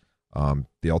the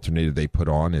alternator they put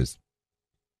on is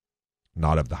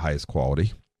not of the highest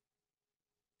quality,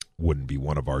 wouldn't be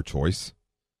one of our choice.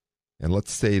 And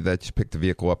let's say that you pick the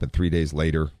vehicle up and 3 days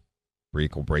later,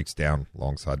 vehicle breaks down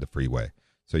alongside the freeway.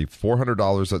 So you have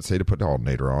 $400, let's say, to put the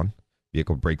alternator on.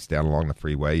 Vehicle breaks down along the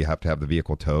freeway. You have to have the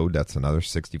vehicle towed. That's another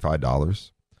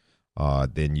 $65.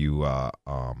 Then you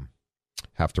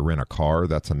have to rent a car.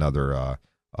 That's another,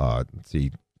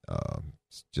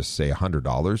 just say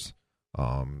 $100.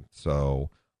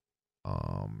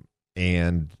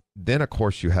 And then, of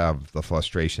course, you have the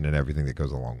frustration and everything that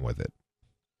goes along with it.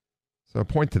 So the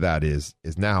point to that is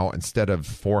now, instead of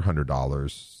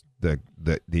 $400,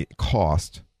 the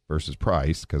cost versus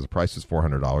price, because the price is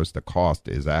 $400, the cost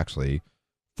is actually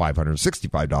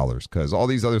 $565 because all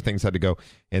these other things had to go.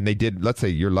 And they did, let's say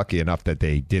you're lucky enough that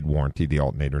they did warranty the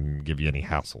alternator and didn't give you any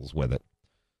hassles with it.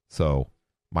 So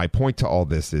my point to all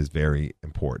this is very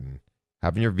important.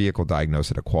 Having your vehicle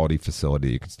diagnosed at a quality facility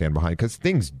you can stand behind, because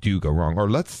things do go wrong. Or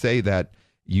let's say that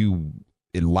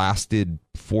it lasted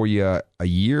for you a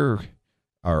year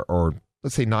or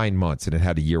let's say 9 months and it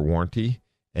had a year warranty,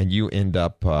 and you end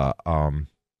up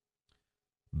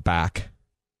back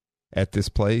at this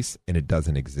place and it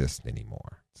doesn't exist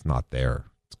anymore. It's not there.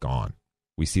 It's gone.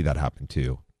 We see that happen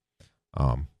too.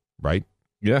 Right?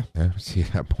 Yeah. We see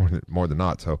that more than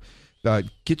not. So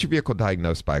get your vehicle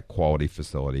diagnosed by a quality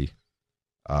facility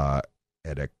at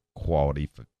a quality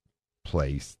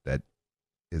place that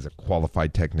is a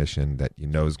qualified technician that you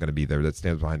know is going to be there, that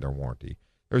stands behind their warranty.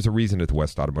 There's a reason at the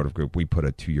West Automotive Group we put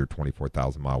a 2-year,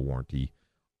 24,000-mile warranty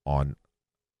on.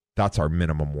 That's our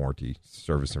minimum warranty,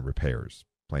 service and repairs,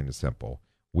 plain and simple.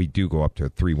 We do go up to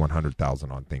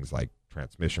 $100,000 on things like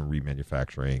transmission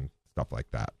remanufacturing, stuff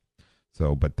like that.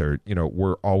 So, but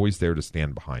we're always there to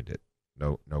stand behind it.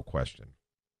 No question.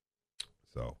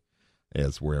 So,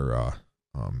 as we're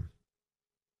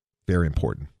very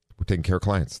important. We're taking care of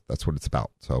clients. That's what it's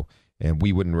about. So, and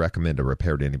we wouldn't recommend a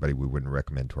repair to anybody. We wouldn't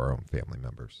recommend to our own family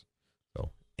members.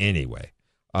 So, anyway,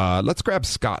 let's grab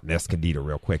Scott in Escondido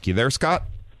real quick. You there, Scott?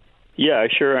 Yeah, I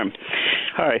sure am.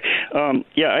 Hi.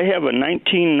 I have a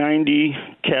 1990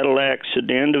 Cadillac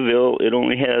Sedan DeVille. It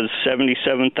only has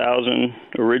 77,000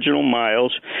 original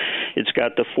miles. It's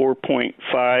got the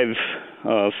 4.5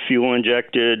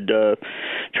 fuel-injected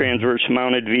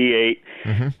transverse-mounted V8.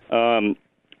 Mm-hmm.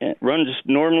 It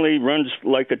normally runs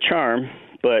like a charm,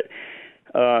 but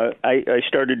I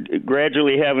started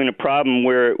gradually having a problem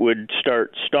where it would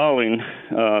start stalling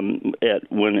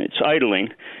when it's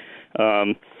idling.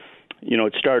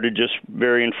 It started just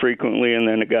very infrequently, and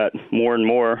then it got more and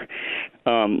more.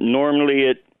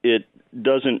 Normally, it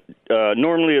doesn't.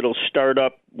 Normally, it'll start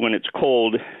up when it's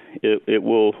cold. It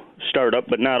will start up,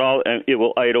 but not all. It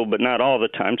will idle, but not all the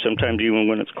time. Sometimes, even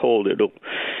when it's cold, it'll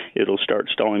start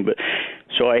stalling. But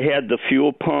so I had the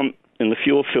fuel pump and the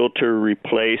fuel filter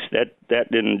replaced. That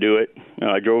didn't do it.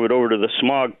 I drove it over to the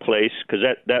smog place because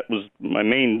that was my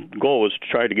main goal, was to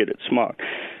try to get it smog.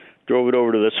 Drove it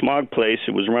over to the smog place.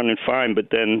 It was running fine, but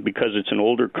then because it's an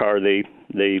older car, they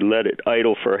let it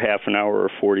idle for half an hour or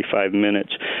 45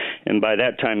 minutes, and by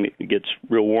that time it gets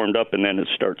real warmed up, and then it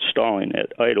starts stalling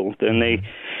at idle. Then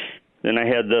I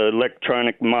had the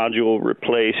electronic module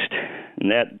replaced,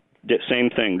 and that same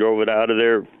thing. Drove it out of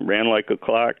there, ran like a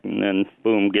clock, and then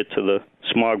boom, get to the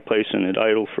smog place, and it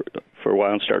idle for a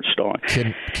while and start stalling. Go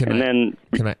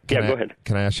ahead.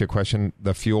 Can I ask you a question?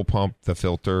 The fuel pump, the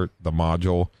filter, the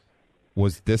module.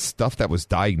 Was this stuff that was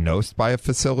diagnosed by a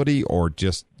facility, or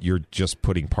you're just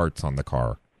putting parts on the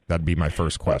car? That'd be my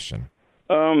first question.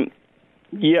 I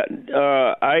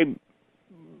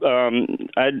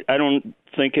don't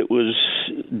think it was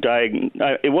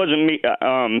diagnosed. It wasn't me.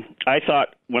 I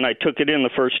thought when I took it in the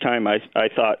first time, I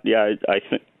thought, I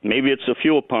think maybe it's the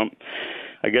fuel pump.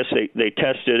 I guess they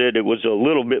tested it. It was a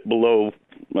little bit below,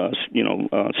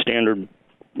 standard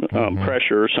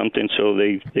pressure or something. So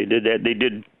they did that. They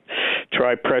did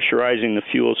try pressurizing the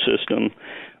fuel system,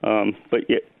 but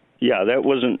that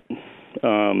wasn't.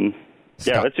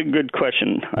 That's a good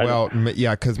question.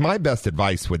 Because my best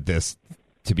advice with this,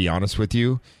 to be honest with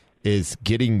you, is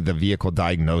getting the vehicle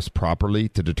diagnosed properly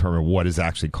to determine what is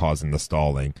actually causing the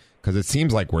stalling. Because it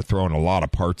seems like we're throwing a lot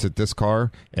of parts at this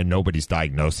car and nobody's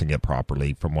diagnosing it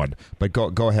properly. But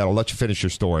go ahead. I'll let you finish your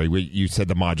story. You said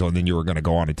the module, and then you were going to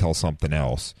go on and tell something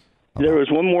else. There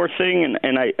was one more thing,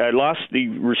 and I lost the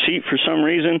receipt for some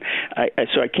reason,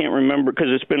 so I can't remember because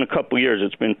it's been a couple years.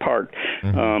 It's been parked.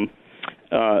 Mm-hmm.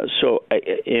 So I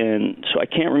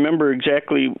can't remember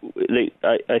exactly.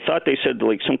 I thought they said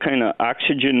like some kind of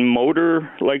oxygen motor,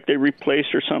 like they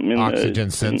replaced or something. Oxygen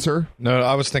sensor? No,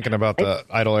 I was thinking about the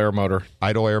idle air motor.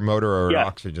 Idle air motor or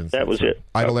oxygen sensor? That was it.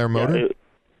 Idle air motor?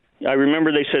 I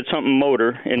remember they said something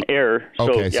motor and air.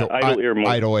 So, idle air motor.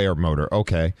 Idle air motor.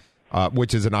 Okay.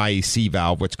 Which is an IEC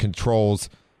valve, which controls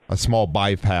a small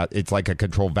bypass. It's like a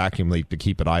controlled vacuum leak to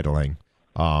keep it idling.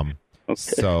 Okay.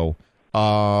 So,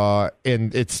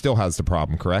 and it still has the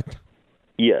problem, correct?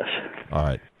 Yes. All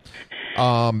right.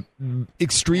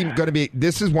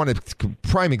 This is one of the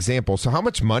prime examples. So how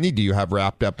much money do you have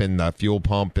wrapped up in the fuel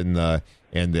pump and the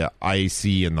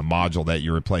IEC and the module that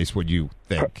you replaced, would you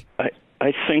think? I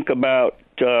think about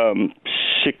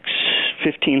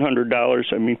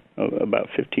 $1,500. I mean, about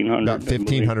 $1,500. About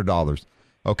 $1,500.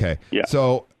 Okay. Yeah.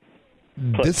 So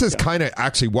this is kind of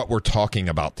actually what we're talking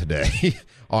about today.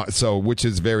 Which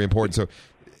is very important. So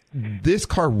this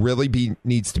car really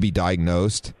needs to be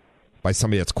diagnosed by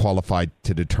somebody that's qualified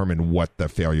to determine what the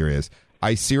failure is.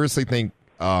 I seriously think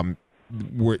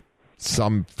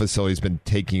some facilities been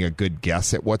taking a good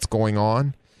guess at what's going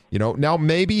on. Now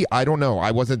maybe, I don't know,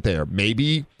 I wasn't there.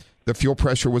 Maybe the fuel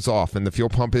pressure was off and the fuel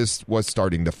pump was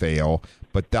starting to fail,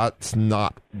 but that's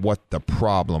not what the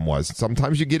problem was.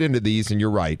 Sometimes you get into these, and you're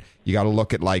right. You got to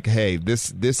look at like, hey,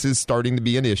 this is starting to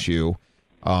be an issue.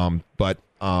 But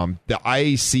the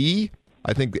IAC,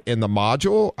 I think, and the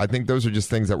module, I think those are just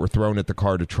things that were thrown at the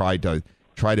car to try to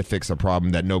fix a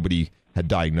problem that nobody had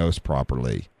diagnosed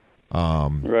properly.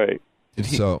 Right.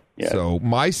 So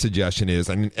my suggestion is,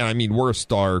 and I mean, we're a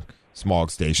star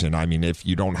smog station. I mean, if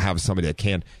you don't have somebody that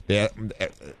can, the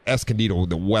Escondido,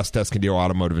 the West Escondido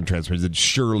Automotive and Transmission,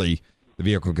 surely the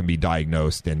vehicle can be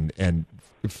diagnosed and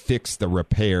fix the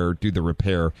repair, do the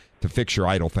repair to fix your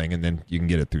idle thing, and then you can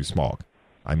get it through smog.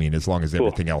 I mean, as long as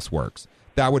everything else works.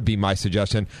 That would be my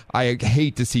suggestion. I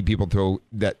hate to see people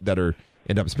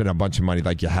end up spending a bunch of money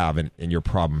like you have, and your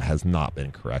problem has not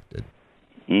been corrected.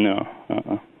 No.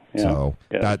 Yeah. So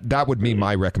that would be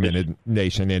my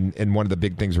recommendation. And one of the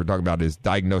big things we're talking about is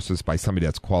diagnosis by somebody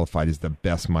that's qualified is the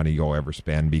best money you'll ever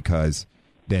spend, because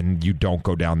then you don't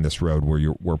go down this road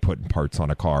where we're putting parts on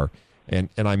a car. And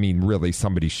I mean, really,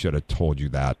 somebody should have told you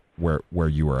that where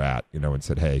you were at, and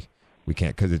said, hey, we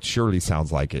can't, because it surely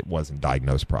sounds like it wasn't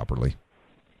diagnosed properly.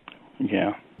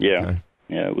 Yeah. Okay.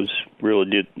 Yeah, it was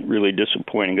really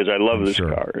disappointing because I love this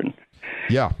car. And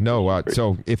yeah, no.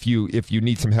 So if you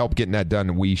need some help getting that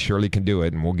done, we surely can do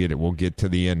it, and we'll get to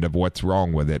the end of what's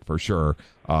wrong with it for sure.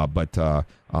 But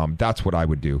that's what I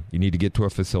would do. You need to get to a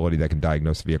facility that can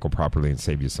diagnose the vehicle properly and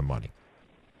save you some money.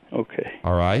 Okay.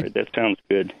 All right. That sounds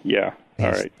good. Yeah. Hey,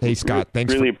 all right. Hey, Scott.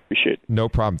 Thanks. Really appreciate it. No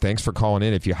problem. Thanks for calling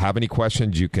in. If you have any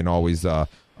questions, you can always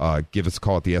give us a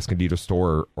call at the Escondido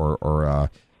store or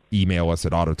email us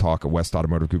at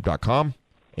autotalk@westautomotivegroup.com,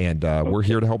 and we're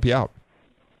here to help you out.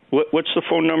 What's the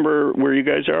phone number where you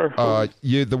guys are?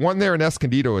 The one there in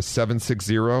Escondido is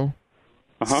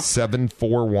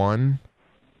 760-741-5323.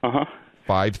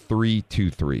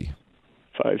 5323.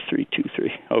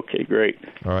 5323. Okay, great.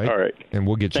 All right. And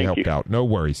we'll get you helped out. No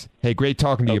worries. Hey, great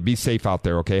talking to you. Be safe out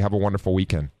there, okay? Have a wonderful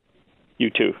weekend. You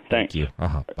too. Thanks. Thank you.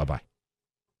 Bye-bye.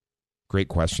 Great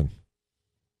question.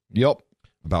 Yep.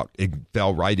 It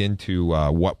fell right into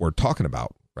what we're talking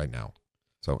about right now.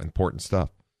 So important stuff.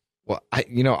 Well,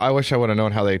 I wish I would have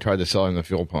known how they tried to sell him the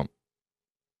fuel pump.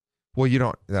 Well, you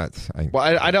don't. I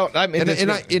don't. I'm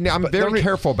very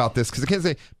careful about this because I can't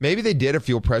say maybe they did a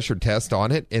fuel pressure test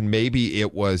on it, and maybe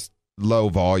it was low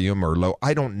volume or low.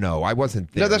 I don't know. I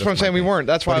wasn't there. No, that's what I'm saying. We weren't.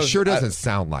 That's why it sure doesn't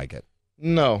sound like it.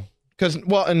 No, because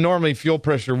and normally fuel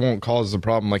pressure won't cause the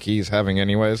problem like he's having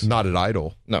anyways. Not at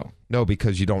idle. No,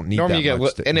 because you don't need normally that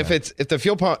much. If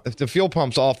the fuel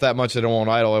pump's off that much that it won't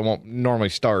idle, it won't normally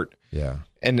start. Yeah.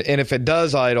 And if it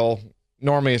does idle,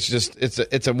 normally it's just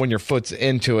it's when your foot's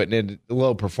into it and it's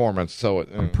low performance. So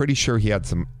I'm pretty sure he had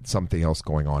something else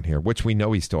going on here, which we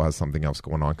know he still has something else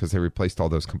going on because they replaced all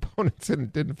those components and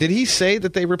it didn't. Did he say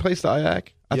that they replaced the IAC?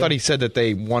 I thought he said that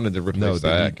they wanted to replace the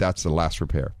IAC. That's the last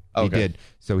repair. Okay. He did.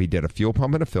 So he did a fuel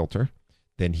pump and a filter.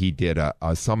 Then he did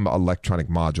some electronic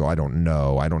module. I don't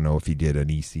know if he did an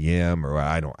ECM or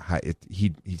I don't.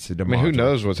 He said. Who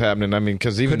knows what's happening? I mean,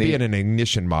 because even could be an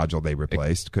ignition module they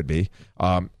replaced. Could be,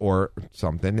 or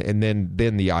something. And then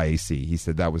the IAC. He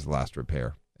said that was the last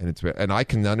repair. And I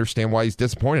can understand why he's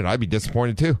disappointed. I'd be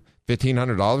disappointed too.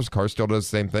 $1,500. Car still does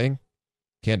the same thing.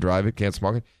 Can't drive it. Can't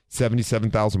smoke it.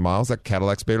 77,000 miles. That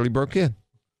Cadillac's barely broke in.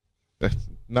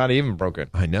 Not even broken.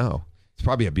 I know. It's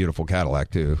probably a beautiful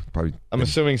Cadillac too. I'm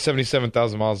assuming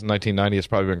 77,000 miles in 1990 has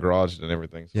probably been garaged and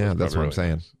everything. So yeah, that's what I'm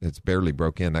saying. Nice. It's barely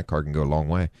broke in. That car can go a long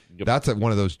way. Yep. That's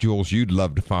one of those jewels you'd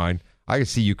love to find. I could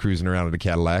see you cruising around in a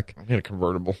Cadillac. I'm in a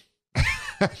convertible.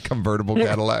 Convertible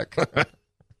Cadillac.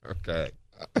 Okay.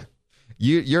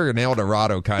 You're an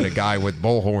Eldorado kind of guy with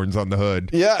bull horns on the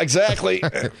hood. Yeah, exactly.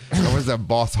 What was that,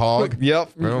 Boss Hog?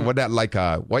 Yep. What that like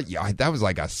that was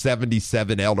like a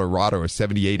 77 Eldorado or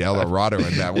 78 Eldorado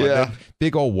in that one. Yeah. That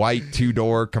big old white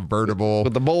 2-door convertible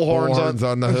with the bull horns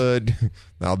on the hood.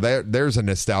 Now there's a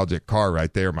nostalgic car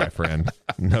right there, my friend.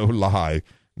 No lie.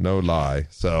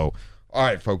 So, all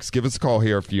right, folks, give us a call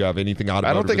here if you have anything automotive.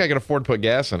 I don't think I can afford to put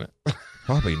gas in it.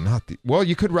 Probably not. Well,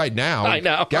 you could right now. I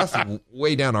know. Gas is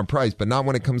way down on price, but not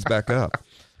when it comes back up.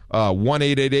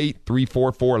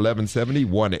 1-888-344-1170.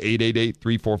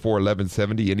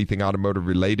 1-888-344-1170. Anything automotive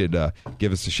related,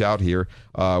 give us a shout here.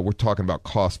 We're talking about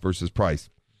cost versus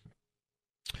price.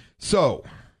 So,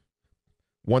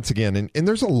 once again, and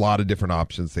there's a lot of different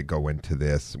options that go into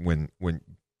this when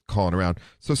calling around.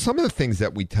 So, some of the things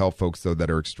that we tell folks, though,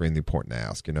 that are extremely important to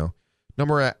ask,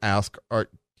 Number ask,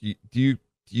 do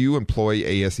you employ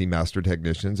ASE master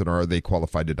technicians, and are they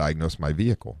qualified to diagnose my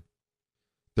vehicle?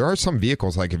 There are some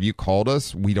vehicles, like if you called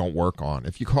us, we don't work on.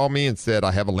 If you called me and said,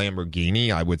 I have a Lamborghini,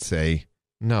 I would say,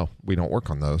 no, we don't work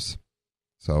on those.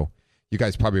 So you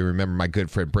guys probably remember my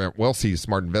good friend Brent Wilsey's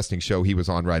Smart Investing show. He was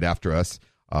on right after us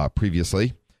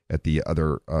previously at the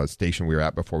other station we were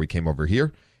at before we came over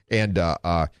here. And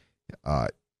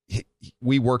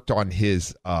we worked on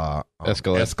his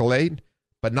Escalade.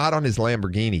 But not on his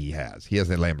Lamborghini he has. He has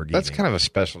a Lamborghini. That's kind of a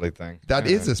specialty thing. That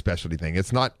is a specialty thing.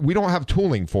 It's not, we don't have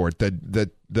tooling for it.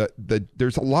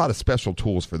 There's a lot of special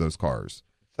tools for those cars.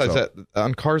 So,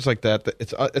 on cars like that,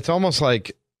 it's almost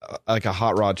like a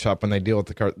hot rod shop when they deal with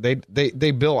the car.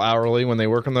 They bill hourly when they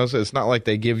work on those. It's not like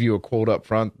they give you a quote up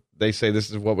front. They say this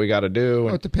is what we got to do.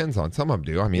 Well, it depends on. Some of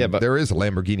them do. I mean, but there is a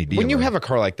Lamborghini dealer. When you have a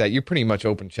car like that, you pretty much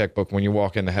open checkbook when you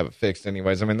walk in to have it fixed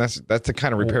anyways. I mean, that's the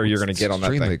kind of repair you're going to get on that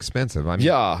thing. Extremely expensive. I mean,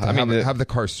 have the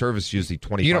car serviced usually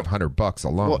 $2,500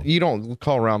 alone. Well, you don't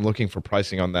call around looking for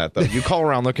pricing on that, though. You call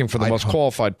around looking for the most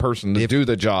qualified person to do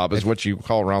the job is what you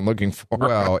call around looking for.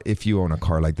 Well, if you own a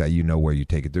car like that, you know where you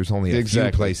take it. There's only a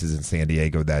few places in San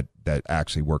Diego that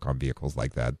actually work on vehicles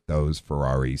like that. Those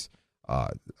Ferraris,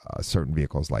 certain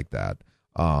vehicles like that.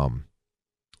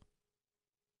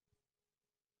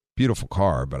 beautiful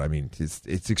car, but I mean,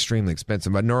 it's extremely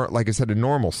expensive. But like I said, a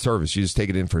normal service, you just take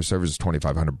it in for a service, is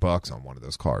 $2,500 on one of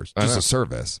those cars, just a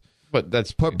service. But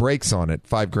that's put brakes on it,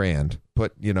 $5,000.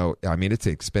 Put I mean, it's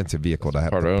an expensive vehicle to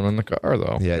have. Part of owning the car,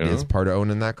 though. Yeah, it is part of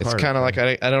owning that car. It's kind of like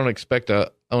I don't expect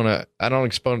to own a. I don't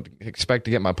expect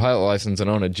to get my pilot license and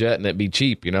own a jet and it be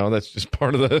cheap. That's just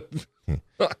part of the.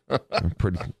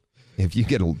 If you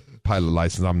get a pilot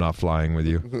license, I'm not flying with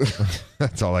you.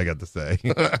 That's all I got to say.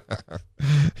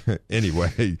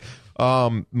 Anyway,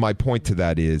 my point to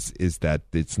that is that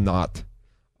it's not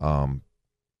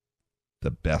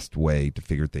the best way to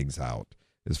figure things out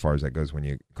as far as that goes when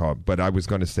you call. But I was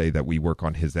going to say that we work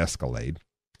on his Escalade.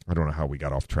 I don't know how we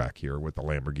got off track here with the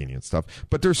Lamborghini and stuff,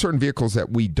 but there's certain vehicles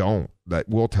that we don't, that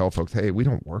we'll tell folks, hey, we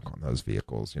don't work on those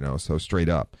vehicles, so straight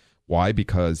up. Why?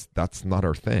 Because that's not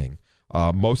our thing.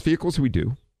 Most vehicles we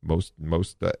do, most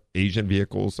Asian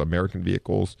vehicles, American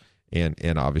vehicles, and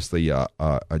obviously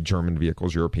German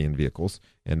vehicles, European vehicles,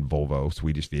 and Volvo,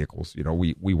 Swedish vehicles.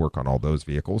 We work on all those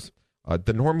vehicles.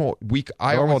 The normal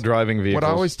driving vehicles. What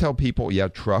I always tell people,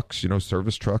 trucks,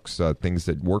 service trucks, things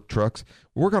that work trucks.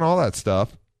 We work on all that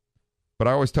stuff. But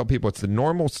I always tell people it's the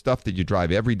normal stuff that you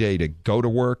drive every day to go to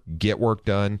work, get work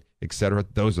done, etc.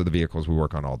 Those are the vehicles we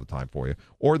work on all the time for you.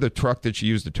 Or the truck that you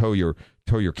use to tow your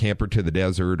camper to the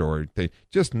desert, or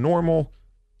just normal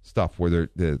stuff where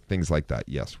the things like that.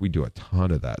 Yes, we do a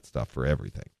ton of that stuff for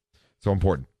everything. So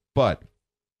important. But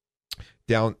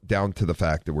down to the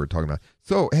fact that we're talking about.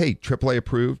 So, hey, AAA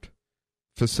approved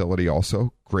facility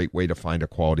also. Great way to find a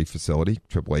quality facility.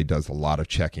 AAA does a lot of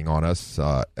checking on us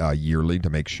yearly to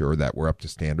make sure that we're up to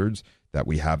standards, that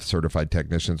we have certified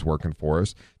technicians working for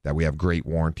us, that we have great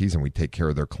warranties and we take care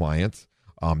of their clients,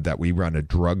 that we run a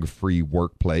drug-free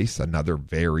workplace, another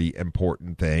very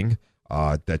important thing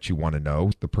that you want to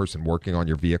know. The person working on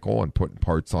your vehicle and putting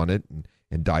parts on it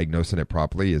and diagnosing it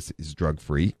properly is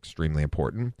drug-free, extremely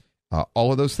important.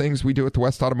 All of those things we do at the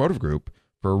West Automotive Group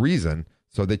for a reason,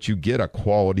 so that you get a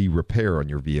quality repair on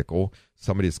your vehicle.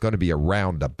 Somebody that's going to be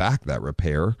around to back that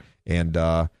repair, and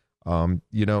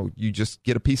you just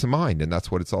get a peace of mind, and that's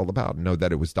what it's all about. Know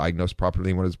that it was diagnosed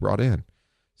properly when it was brought in.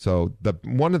 So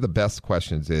one of the best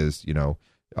questions is,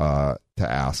 to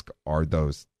ask are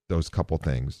those couple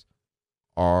things.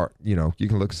 You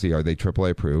can look and see, are they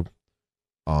AAA approved?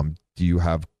 Do you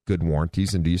have good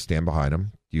warranties, and do you stand behind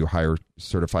them? Do you hire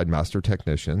certified master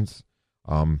technicians?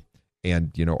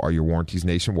 And, are your warranties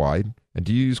nationwide? And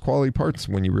do you use quality parts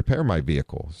when you repair my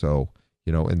vehicle? So,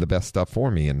 and the best stuff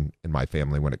for me and my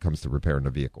family when it comes to repairing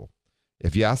a vehicle.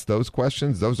 If you ask those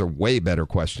questions, those are way better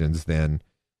questions than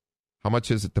how much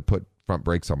is it to put front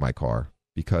brakes on my car?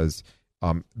 Because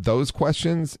those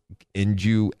questions end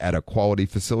you at a quality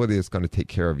facility that's going to take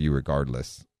care of you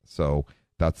regardless. So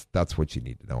that's what you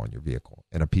need to know on your vehicle,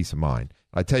 and a peace of mind.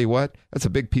 I tell you what, that's a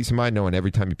big peace of mind knowing every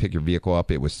time you pick your vehicle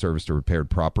up, it was serviced or repaired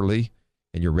properly,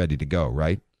 and you're ready to go,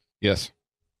 right? Yes.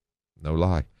 No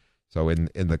lie. So in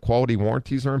the quality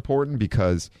warranties are important,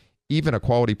 because even a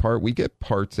quality part, we get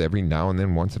parts every now and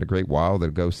then, once in a great while,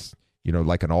 that goes,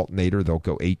 like an alternator, they'll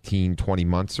go 18, 20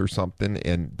 months or something,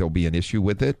 and there'll be an issue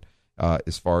with it.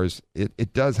 As far as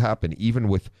it does happen, even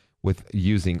with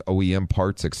using OEM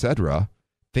parts, etc.,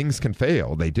 things can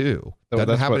fail. They do.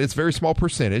 Doesn't happen. It's a very small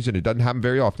percentage, and it doesn't happen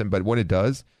very often. But when it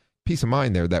does, peace of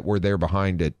mind there that we're there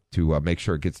behind it to make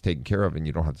sure it gets taken care of, and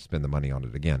you don't have to spend the money on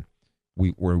it again.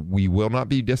 We will not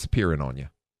be disappearing on you.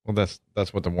 Well,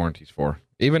 that's what the warranty's for.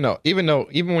 Even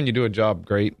when you do a job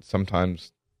great,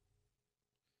 sometimes.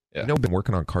 Yeah. I've been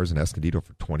working on cars in Escondido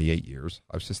for 28 years.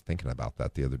 I was just thinking about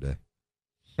that the other day.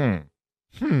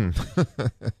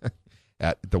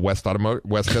 At the West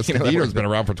Escondido has been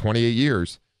around for 28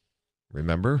 years.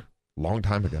 Remember? Long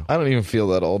time ago. I don't even feel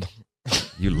that old.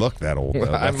 You look that old,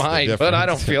 though. I might, but I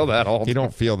don't feel that old. You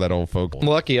don't feel that old, folks. I'm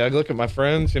lucky. I look at my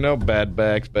friends, bad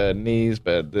backs, bad knees,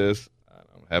 bad this. I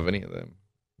don't have any of them.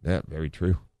 Yeah, very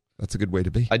true. That's a good way to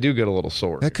be. I do get a little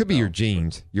sore. That could be your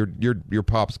genes. Your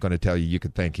pop's going to tell you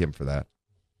could thank him for that.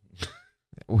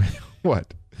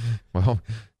 What? Well,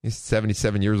 he's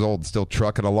 77 years old, still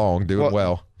trucking along, doing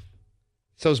well.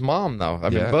 So's mom, though. I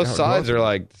mean, both sides are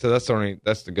like, so that's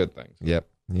the good thing. Yep.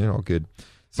 Good.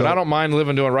 So, but I don't mind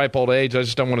living to a ripe old age. I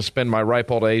just don't want to spend my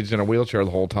ripe old age in a wheelchair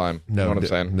the whole time. No, you know what I'm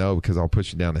saying? No, because I'll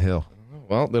push you down the hill.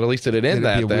 Well, then at least it'd end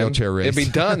that. Be a wheelchair race. It'd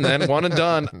be done then. One and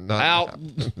done. Out.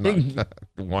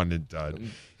 One and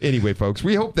done. Anyway, folks,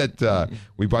 we hope that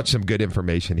we brought some good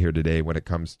information here today when it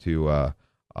comes to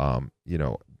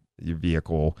your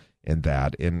vehicle and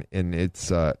that. And it's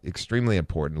extremely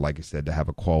important, like I said, to have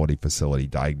a quality facility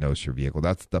diagnose your vehicle.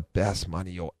 That's the best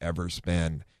money you'll ever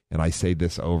spend, and I say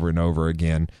this over and over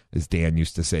again, as Dan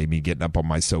used to say, me getting up on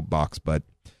my soapbox, but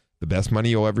the best money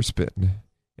you'll ever spend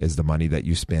is the money that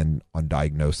you spend on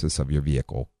diagnosis of your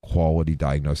vehicle. Quality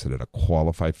diagnosis at a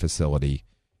qualified facility.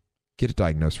 Get it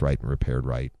diagnosed right and repaired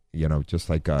right. You know, just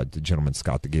like the gentleman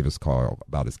Scott that gave us a call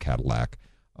about his Cadillac.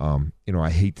 I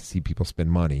hate to see people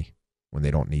spend money when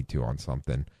they don't need to on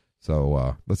something.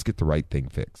 So let's get the right thing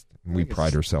fixed. And we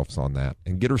pride ourselves on that.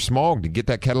 And get her smogged and get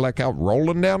that Cadillac out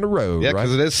rolling down the road. Yeah, right?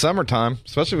 because it is summertime,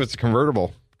 especially if it's a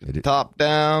convertible. Top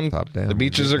down. The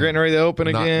beaches are getting ready to open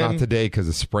again. Not today because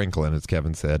of sprinkling, as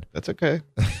Kevin said. That's okay.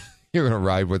 You're going to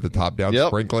ride with the top down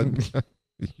sprinkling?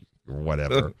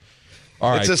 Whatever.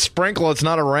 All right. It's a sprinkle. It's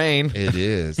not a rain. It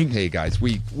is. Hey, guys,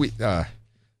 we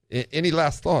any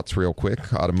last thoughts real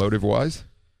quick, automotive-wise?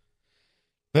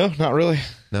 No, not really.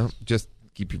 No, just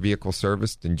keep your vehicle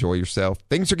serviced. Enjoy yourself.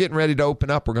 Things are getting ready to open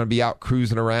up. We're going to be out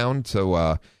cruising around.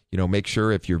 So, make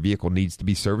sure if your vehicle needs to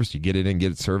be serviced, you get it in,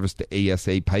 get it serviced to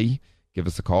ASAP. Give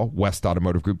us a call,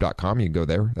 westautomotivegroup.com. You can go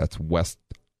there. That's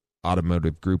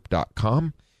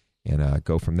westautomotivegroup.com and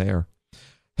go from there.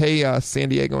 Hey, San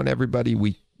Diego and everybody,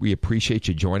 we appreciate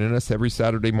you joining us every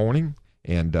Saturday morning.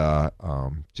 And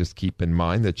just keep in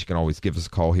mind that you can always give us a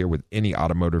call here with any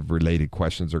automotive-related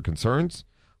questions or concerns.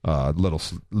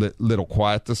 Little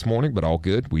quiet this morning, but all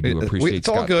good. We do appreciate it's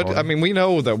all good. I mean, we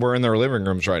know that we're in their living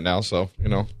rooms right now, so,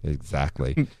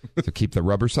 Exactly. So keep the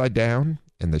rubber side down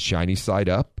and the shiny side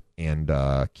up, and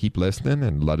keep listening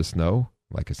and let us know.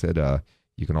 Like I said,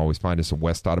 you can always find us at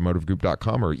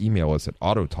westautomotivegroup.com or email us at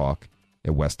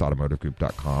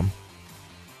autotalk@westautomotivegroup.com.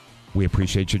 We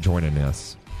appreciate you joining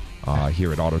us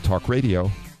here at Auto Talk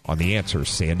Radio on The Answer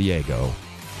San Diego.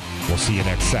 We'll see you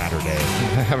next Saturday.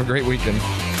 Have a great weekend.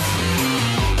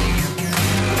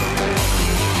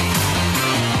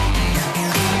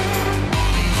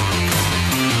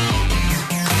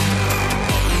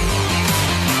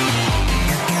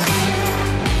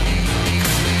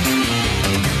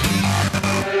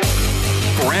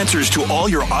 For answers to all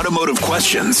your automotive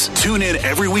questions, tune in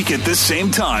every week at this same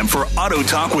time for Auto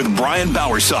Talk with Brian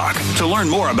Bowersock. To learn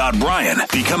more about Brian,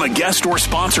 become a guest or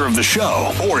sponsor of the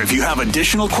show, or if you have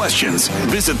additional questions,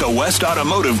 visit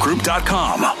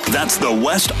thewestautomotivegroup.com. That's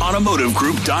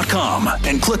thewestautomotivegroup.com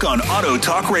and click on Auto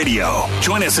Talk Radio.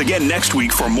 Join us again next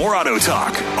week for more Auto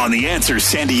Talk on The Answer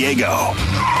San Diego.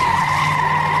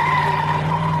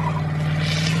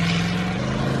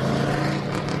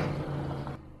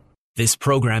 This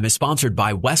program is sponsored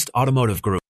by West Automotive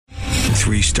Group.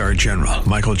 3-star General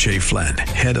Michael J. Flynn,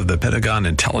 head of the Pentagon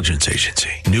Intelligence Agency,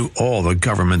 knew all the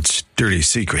government's dirty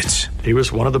secrets. He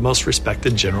was one of the most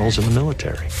respected generals in the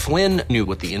military. Flynn knew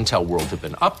what the intel world had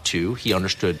been up to. He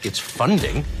understood its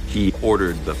funding. He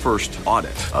ordered the first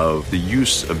audit of the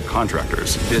use of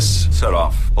contractors. This set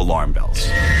off alarm bells.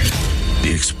 The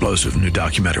explosive new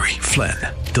documentary, Flynn,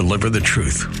 Deliver the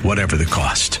Truth, Whatever the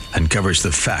Cost, uncovers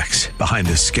the facts behind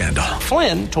this scandal.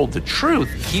 Flynn told the truth.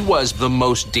 He was the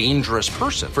most dangerous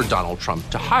person for Donald Trump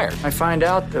to hire. I find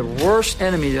out the worst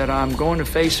enemy that I'm going to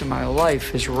face in my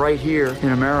life is right here in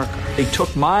America. They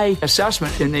took my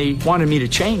assessment and they wanted me to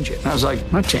change it. And I was like,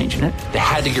 I'm not changing it. They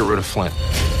had to get rid of Flynn.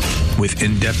 With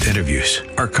in-depth interviews,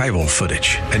 archival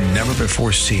footage, and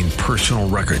never-before-seen personal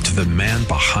records of the man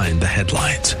behind the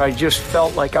headlines. I just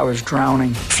felt like I was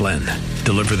drowning. Flynn,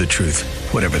 Deliver the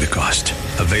Truth, Whatever the Cost.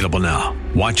 Available now.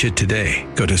 Watch it today.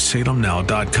 Go to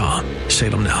salemnow.com.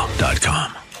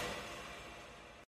 salemnow.com.